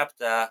my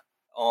chapter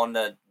on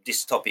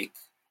this topic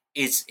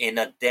is in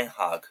Den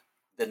Haag,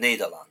 the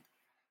Netherlands.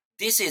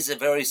 This is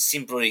very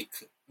symbolic.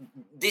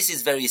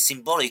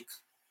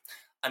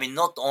 I mean,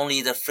 not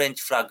only the French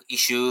flag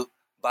issue,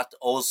 but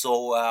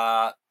also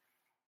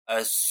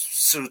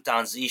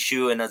Sultan's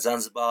issue in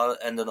Zanzibar,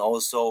 and then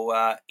also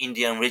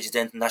Indian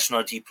resident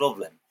nationality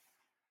problem.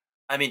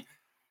 I mean,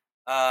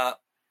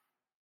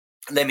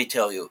 let me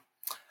tell you.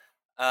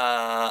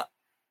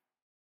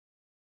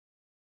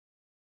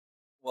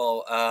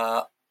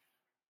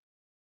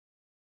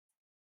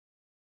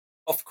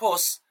 Of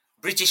course,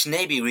 British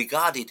Navy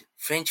regarded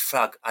French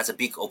flag as a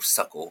big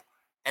obstacle,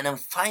 and then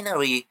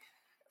finally,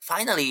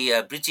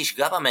 British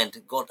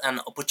government got an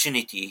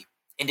opportunity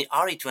in the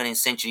early 20th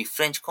century.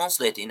 French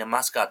consulate in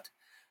Muscat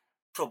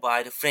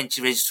provide French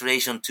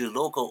registration to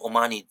local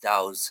Omani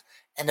dhows,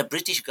 and the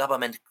British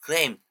government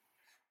claimed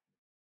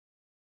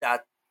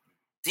that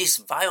this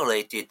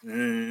violated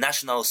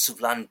national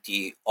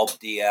sovereignty of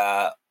the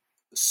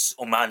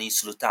Omani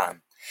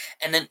Sultan.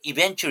 And then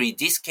eventually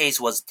this case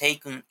was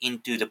taken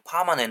into the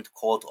Permanent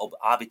Court of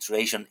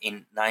Arbitration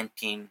in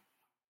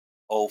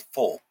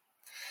 1904.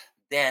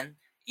 Then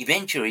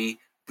eventually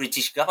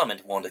British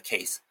government won the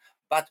case.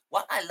 But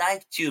what I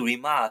like to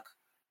remark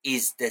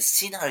is the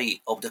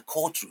scenery of the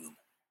courtroom.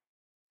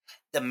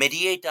 The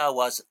mediator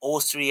was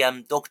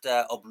Austrian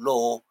doctor of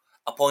law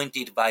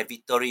appointed by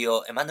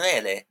Vittorio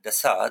Emanuele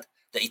III,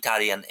 the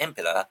Italian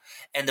emperor,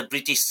 and the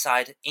British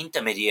side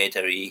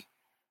intermediary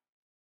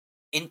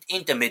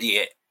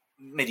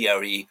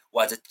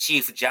was the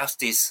Chief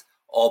Justice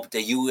of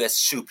the U.S.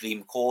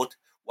 Supreme Court,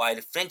 while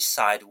the French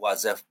side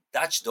was a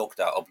Dutch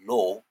doctor of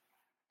law,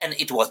 and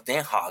it was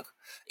Den Haag.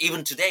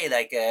 Even today,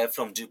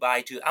 from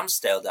Dubai to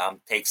Amsterdam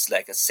takes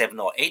 7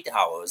 or 8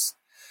 hours,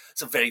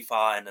 so very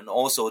far. And then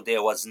also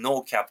there was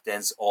no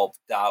captains of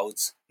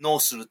dhows, no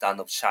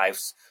Sultan of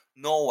chiefs,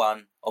 no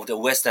one of the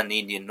Western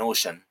Indian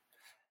Ocean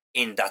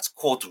in that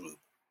courtroom.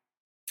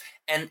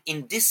 And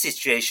in this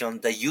situation,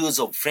 the use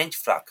of French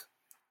flag,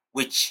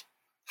 which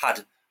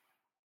had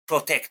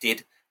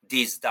protected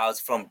these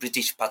dhows from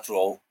British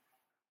patrol,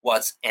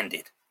 was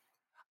ended.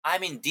 I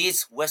mean,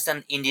 these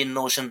Western Indian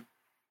Ocean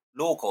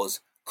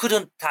locals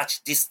couldn't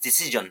touch this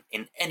decision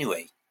in any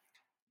way.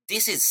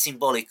 This is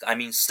symbolic. I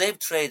mean, slave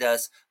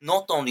traders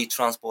not only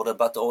transported,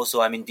 but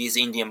also, these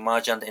Indian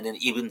merchants and then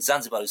even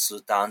Zanzibar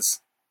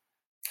sultans,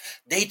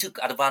 they took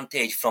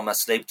advantage from a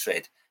slave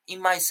trade. In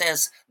my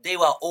sense, they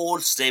were all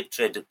slave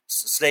trade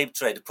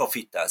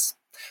profiteers.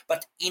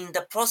 But in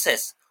the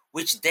process,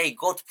 which they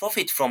got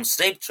profit from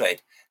slave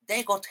trade,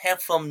 they got help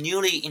from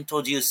newly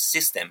introduced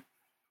system,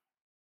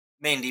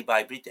 mainly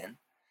by Britain.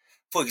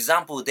 For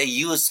example, they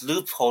used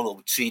loophole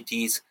of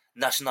treaties,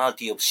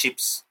 nationality of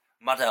ships,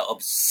 matter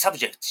of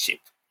subject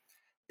ship.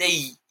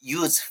 They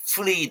use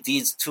fully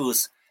these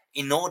tools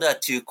in order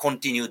to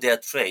continue their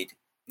trade,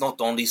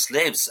 not only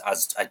slaves,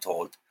 as I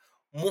told.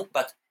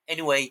 But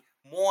anyway,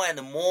 more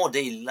and more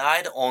they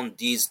relied on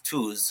these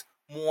tools,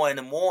 more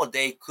and more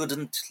they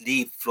couldn't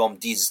live from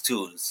these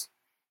tools.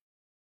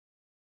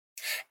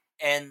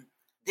 And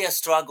their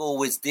struggle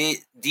with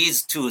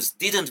these tools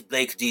didn't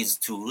break these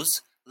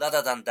tools,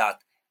 rather than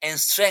that, and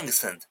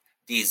strengthened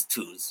these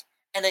tools.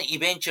 And then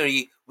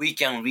eventually we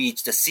can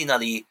reach the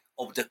scenery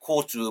of the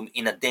courtroom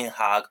in Den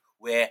Haag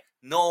where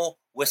no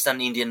Western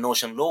Indian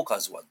Ocean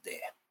locals were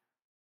there.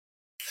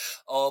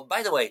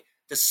 By the way,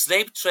 the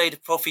slave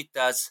trade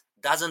profiteers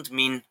doesn't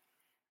mean,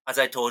 as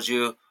I told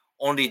you,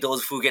 only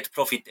those who get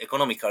profit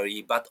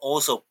economically, but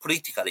also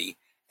politically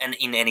and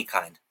in any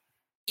kind.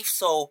 If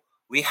so,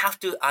 we have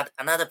to add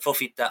another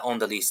profiteer on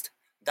the list.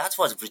 That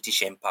was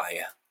British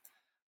Empire.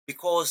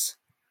 Because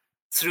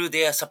through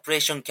their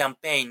suppression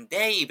campaign,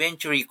 they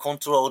eventually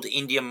controlled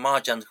Indian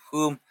merchants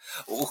who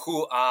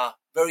are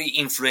very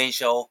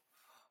influential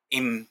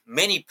in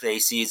many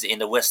places in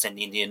the Western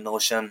Indian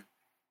Ocean.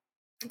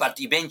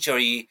 But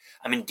eventually,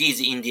 these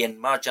Indian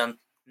merchants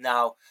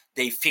now,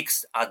 they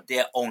fixed at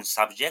their own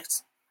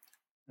subjects.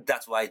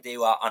 That's why they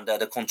were under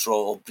the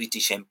control of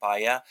British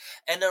Empire.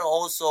 And then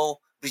also,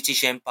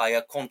 British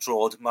Empire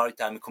controlled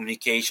maritime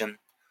communication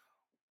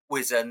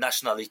with a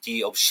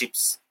nationality of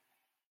ships,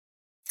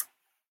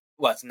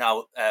 which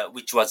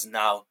was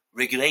now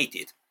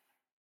regulated.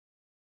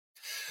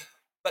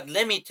 But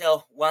let me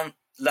tell one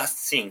last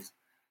thing.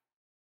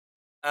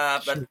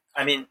 Sure.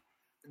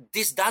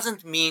 This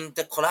doesn't mean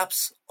the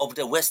collapse of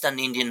the Western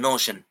Indian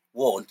Ocean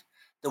world.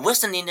 The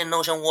Western Indian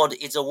Ocean world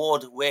is a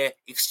world where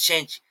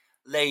exchange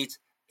laid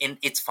in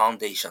its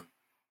foundation.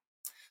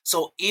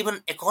 So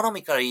even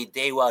economically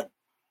they were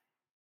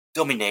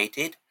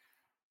dominated,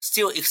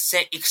 still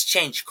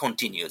exchange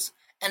continues.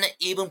 And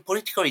even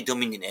politically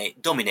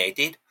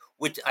dominated,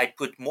 which I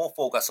put more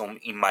focus on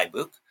in my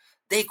book,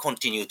 they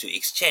continue to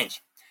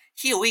exchange.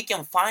 Here we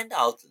can find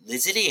out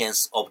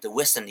resilience of the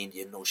Western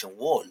Indian Ocean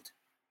world.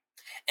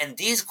 And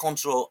these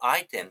control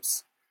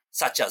items,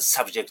 such as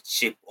subject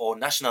ship or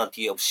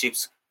nationality of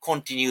ships,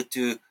 continue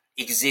to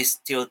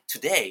exist till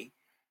today,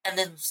 and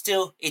then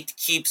still it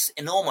keeps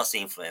enormous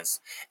influence.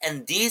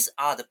 And these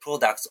are the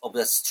products of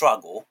the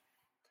struggle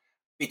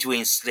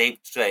between slave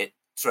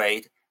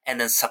trade and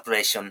then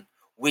suppression,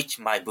 which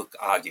my book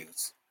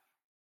argues.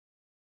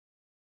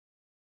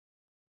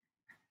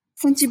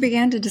 Since you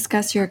began to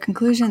discuss your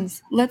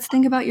conclusions, let's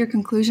think about your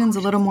conclusions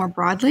a little more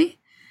broadly.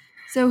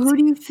 So, who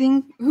do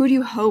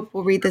you hope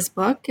will read this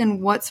book,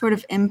 and what sort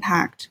of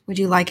impact would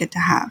you like it to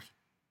have?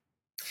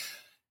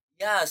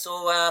 Yeah,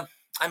 so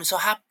I'm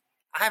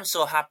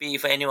so happy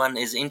if anyone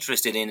is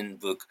interested in the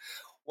book.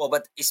 Well,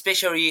 but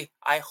especially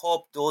I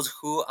hope those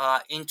who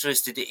are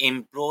interested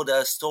in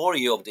broader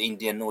story of the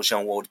Indian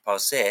Ocean world per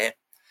se,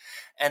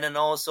 and then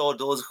also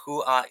those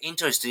who are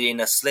interested in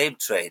the slave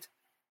trade,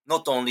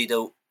 not only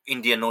the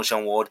Indian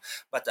Ocean world,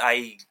 but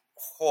I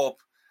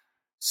hope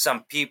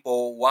some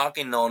people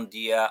working on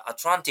the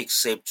Atlantic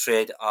slave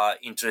trade are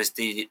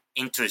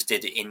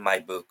interested in my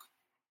book.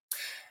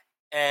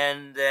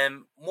 And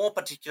more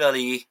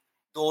particularly,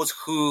 those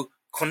who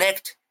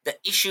connect the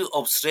issue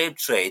of slave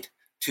trade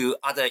to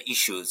other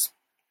issues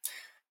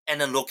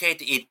and then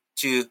locate it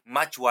to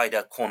much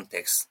wider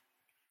context.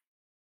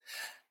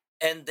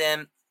 And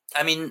then,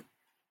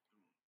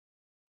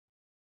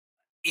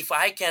 if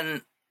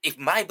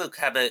my book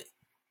have an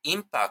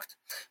impact,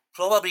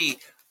 probably,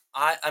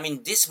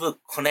 this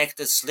book connect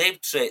the slave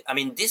trade.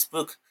 This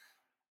book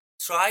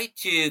try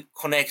to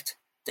connect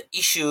the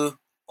issue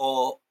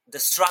or the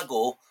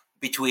struggle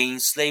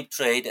between slave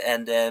trade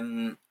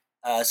and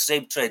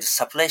slave trade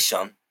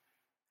suppression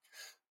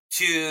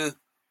to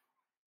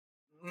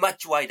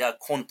much wider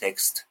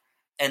context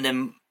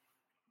and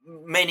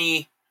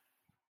many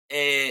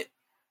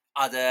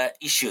other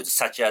issues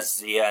such as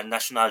the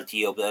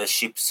nationality of the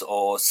ships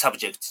or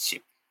subject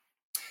ship.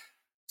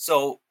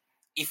 So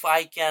if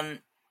I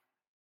can,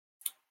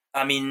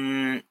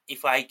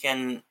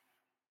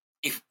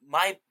 if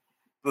my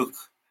book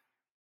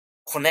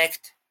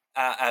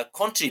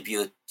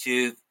contribute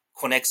to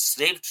connect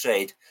slave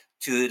trade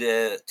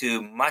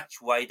to much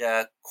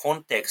wider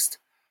context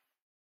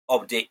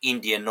of the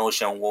Indian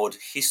Ocean world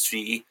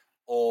history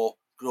or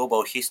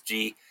global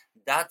history,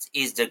 that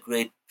is the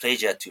great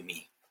pleasure to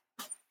me.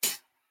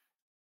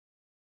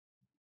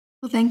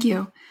 Well, thank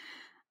you.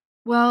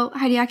 Well,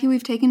 Hideaki,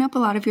 we've taken up a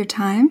lot of your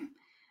time.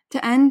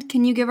 To end,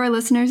 can you give our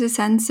listeners a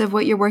sense of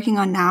what you're working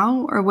on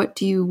now, or what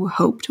do you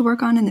hope to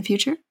work on in the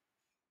future?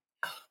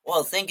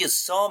 Well, thank you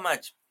so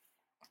much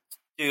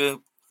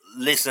to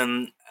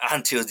listen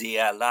until the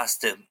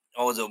last,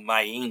 although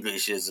my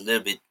English is a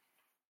little bit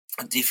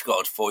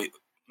difficult for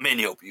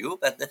many of you.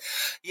 But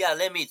yeah,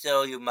 let me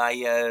tell you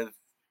my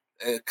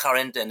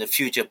current and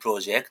future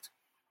project.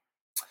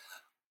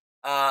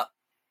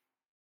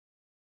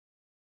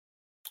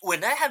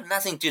 when I have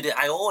nothing to do,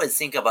 I always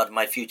think about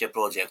my future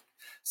project.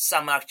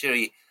 Some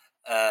actually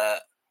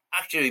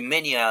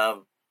many are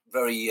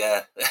very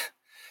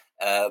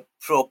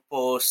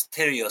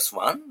preposterous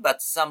one,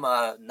 but some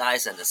are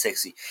nice and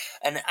sexy.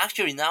 And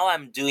actually now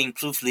I'm doing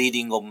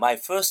proofreading of my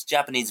first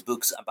Japanese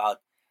book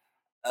about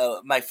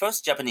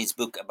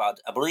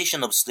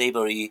abolition of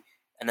slavery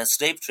and a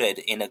slave trade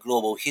in a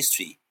global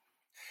history.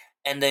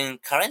 And then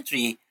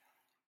currently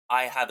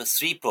I have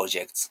 3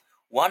 projects.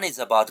 One is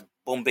about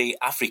Bombay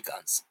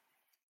Africans.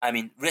 I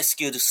mean,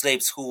 rescued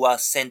slaves who were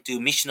sent to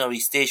missionary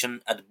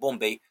station at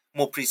Bombay,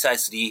 more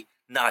precisely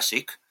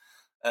Nashik,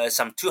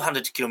 some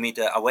 200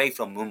 kilometers away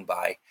from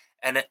Mumbai,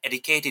 and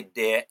educated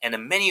there, and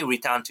many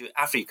returned to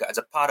Africa as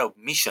a part of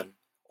mission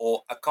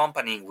or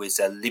accompanying with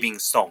a living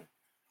stone.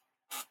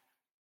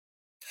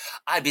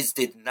 I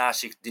visited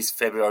Nashik this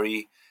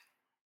February,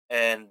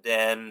 and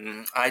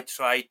then I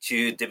tried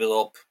to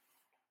develop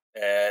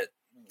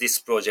this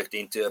project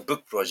into a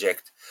book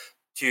project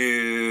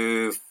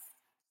to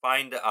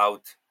find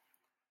out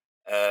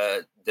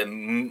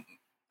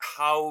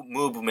how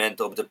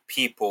movement of the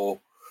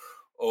people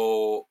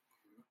or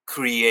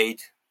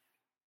create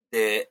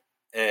the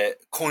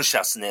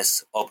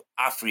consciousness of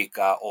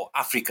Africa or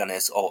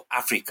Africanness or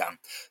African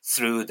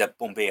through the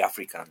Bombay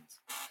Africans.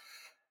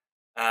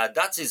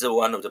 That is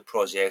one of the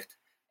project.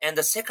 And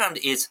the second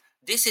is,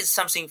 this is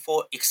something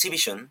for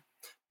exhibition,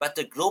 but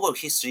the global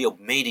history of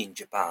made in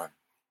Japan.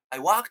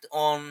 I'm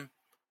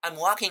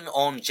working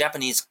on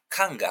Japanese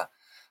kanga.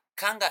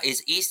 Kanga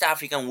is East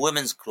African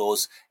women's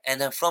clothes,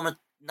 and from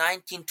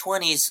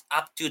 1920s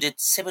up to the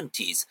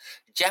 70s,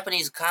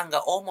 Japanese kanga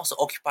almost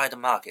occupied the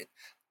market.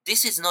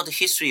 This is not the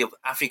history of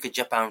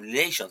Africa-Japan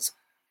relations,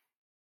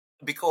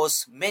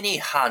 because many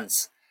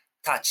hands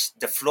touch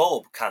the flow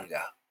of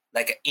kanga,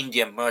 like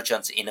Indian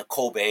merchants in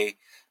Kobe,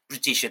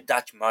 British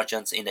Dutch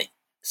merchants in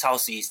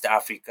Southeast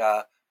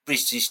Africa,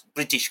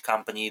 British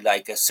company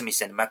like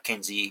Smith and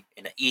Mackenzie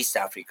in East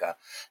Africa.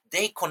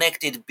 They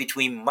connected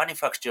between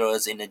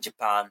manufacturers in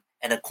Japan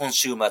and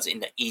consumers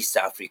in East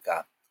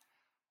Africa.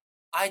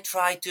 I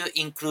try to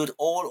include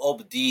all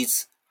of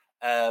these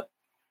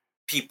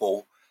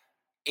people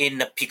in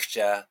a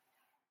picture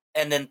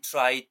and then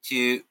try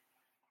to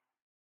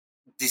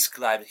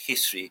describe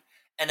history.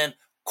 And then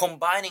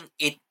combining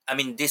it,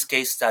 this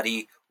case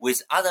study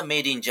with other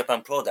made in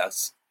Japan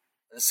products,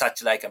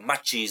 such like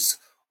matches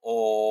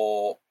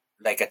or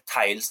like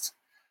tiles.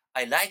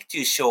 I like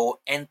to show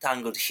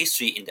entangled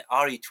history in the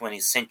early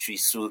 20th century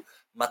through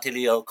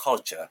material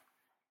culture.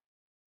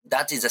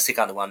 That is the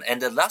second one.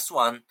 And the last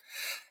one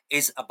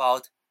is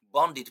about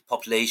bonded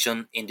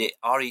population in the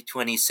early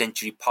 20th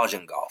century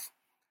Persian Gulf.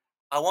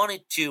 I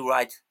wanted to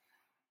write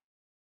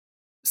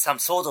some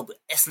sort of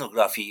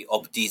ethnography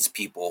of these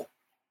people.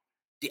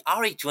 The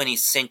early 20th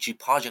century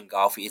Persian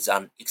Gulf is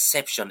an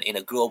exception in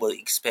a global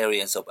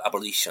experience of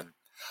abolition.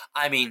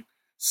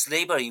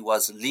 Slavery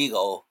was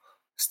legal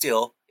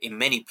still in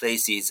many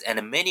places,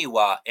 and many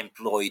were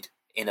employed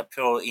in a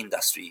pearl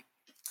industry.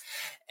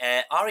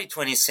 Early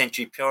 20th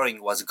century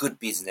pearling was good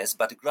business,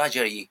 but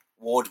gradually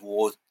World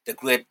War, the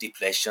Great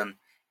Depression,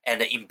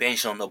 and the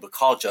invention of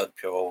cultured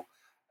pearl,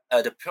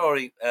 that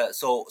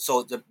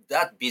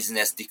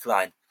business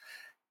declined.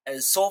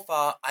 So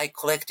far, I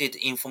collected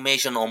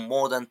information on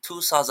more than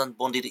 2,000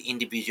 bonded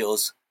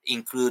individuals,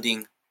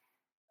 including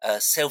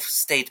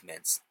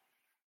self-statements.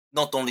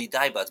 Not only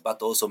divers,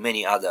 but also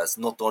many others,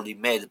 not only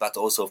male, but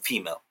also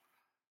female.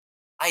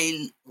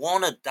 I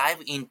want to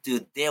dive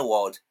into their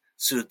world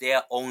through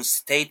their own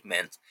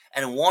statements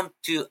and want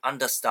to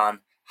understand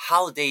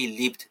how they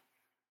lived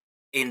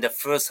in the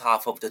first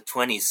half of the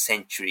 20th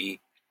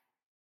century.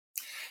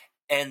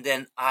 And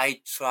then I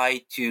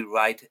try to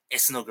write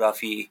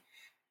ethnography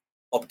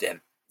of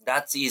them.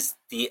 That is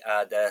the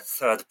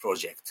third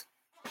project.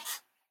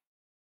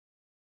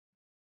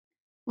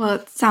 Well,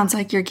 it sounds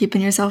like you're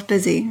keeping yourself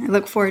busy. I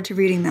look forward to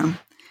reading them.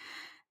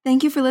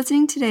 Thank you for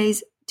listening to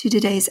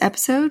today's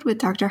episode with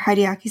Dr.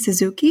 Hideaki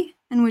Suzuki,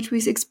 in which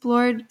we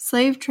explored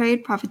slave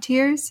trade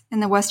profiteers in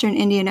the Western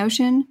Indian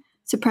Ocean,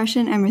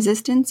 suppression and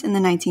resistance in the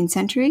 19th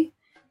century,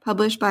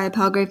 published by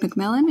Palgrave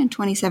Macmillan in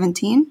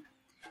 2017.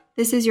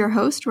 This is your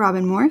host,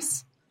 Robin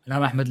Morse. And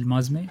I'm Ahmed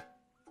Al-Mazmi.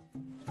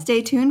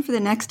 Stay tuned for the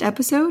next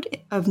episode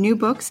of New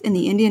Books in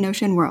the Indian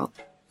Ocean World.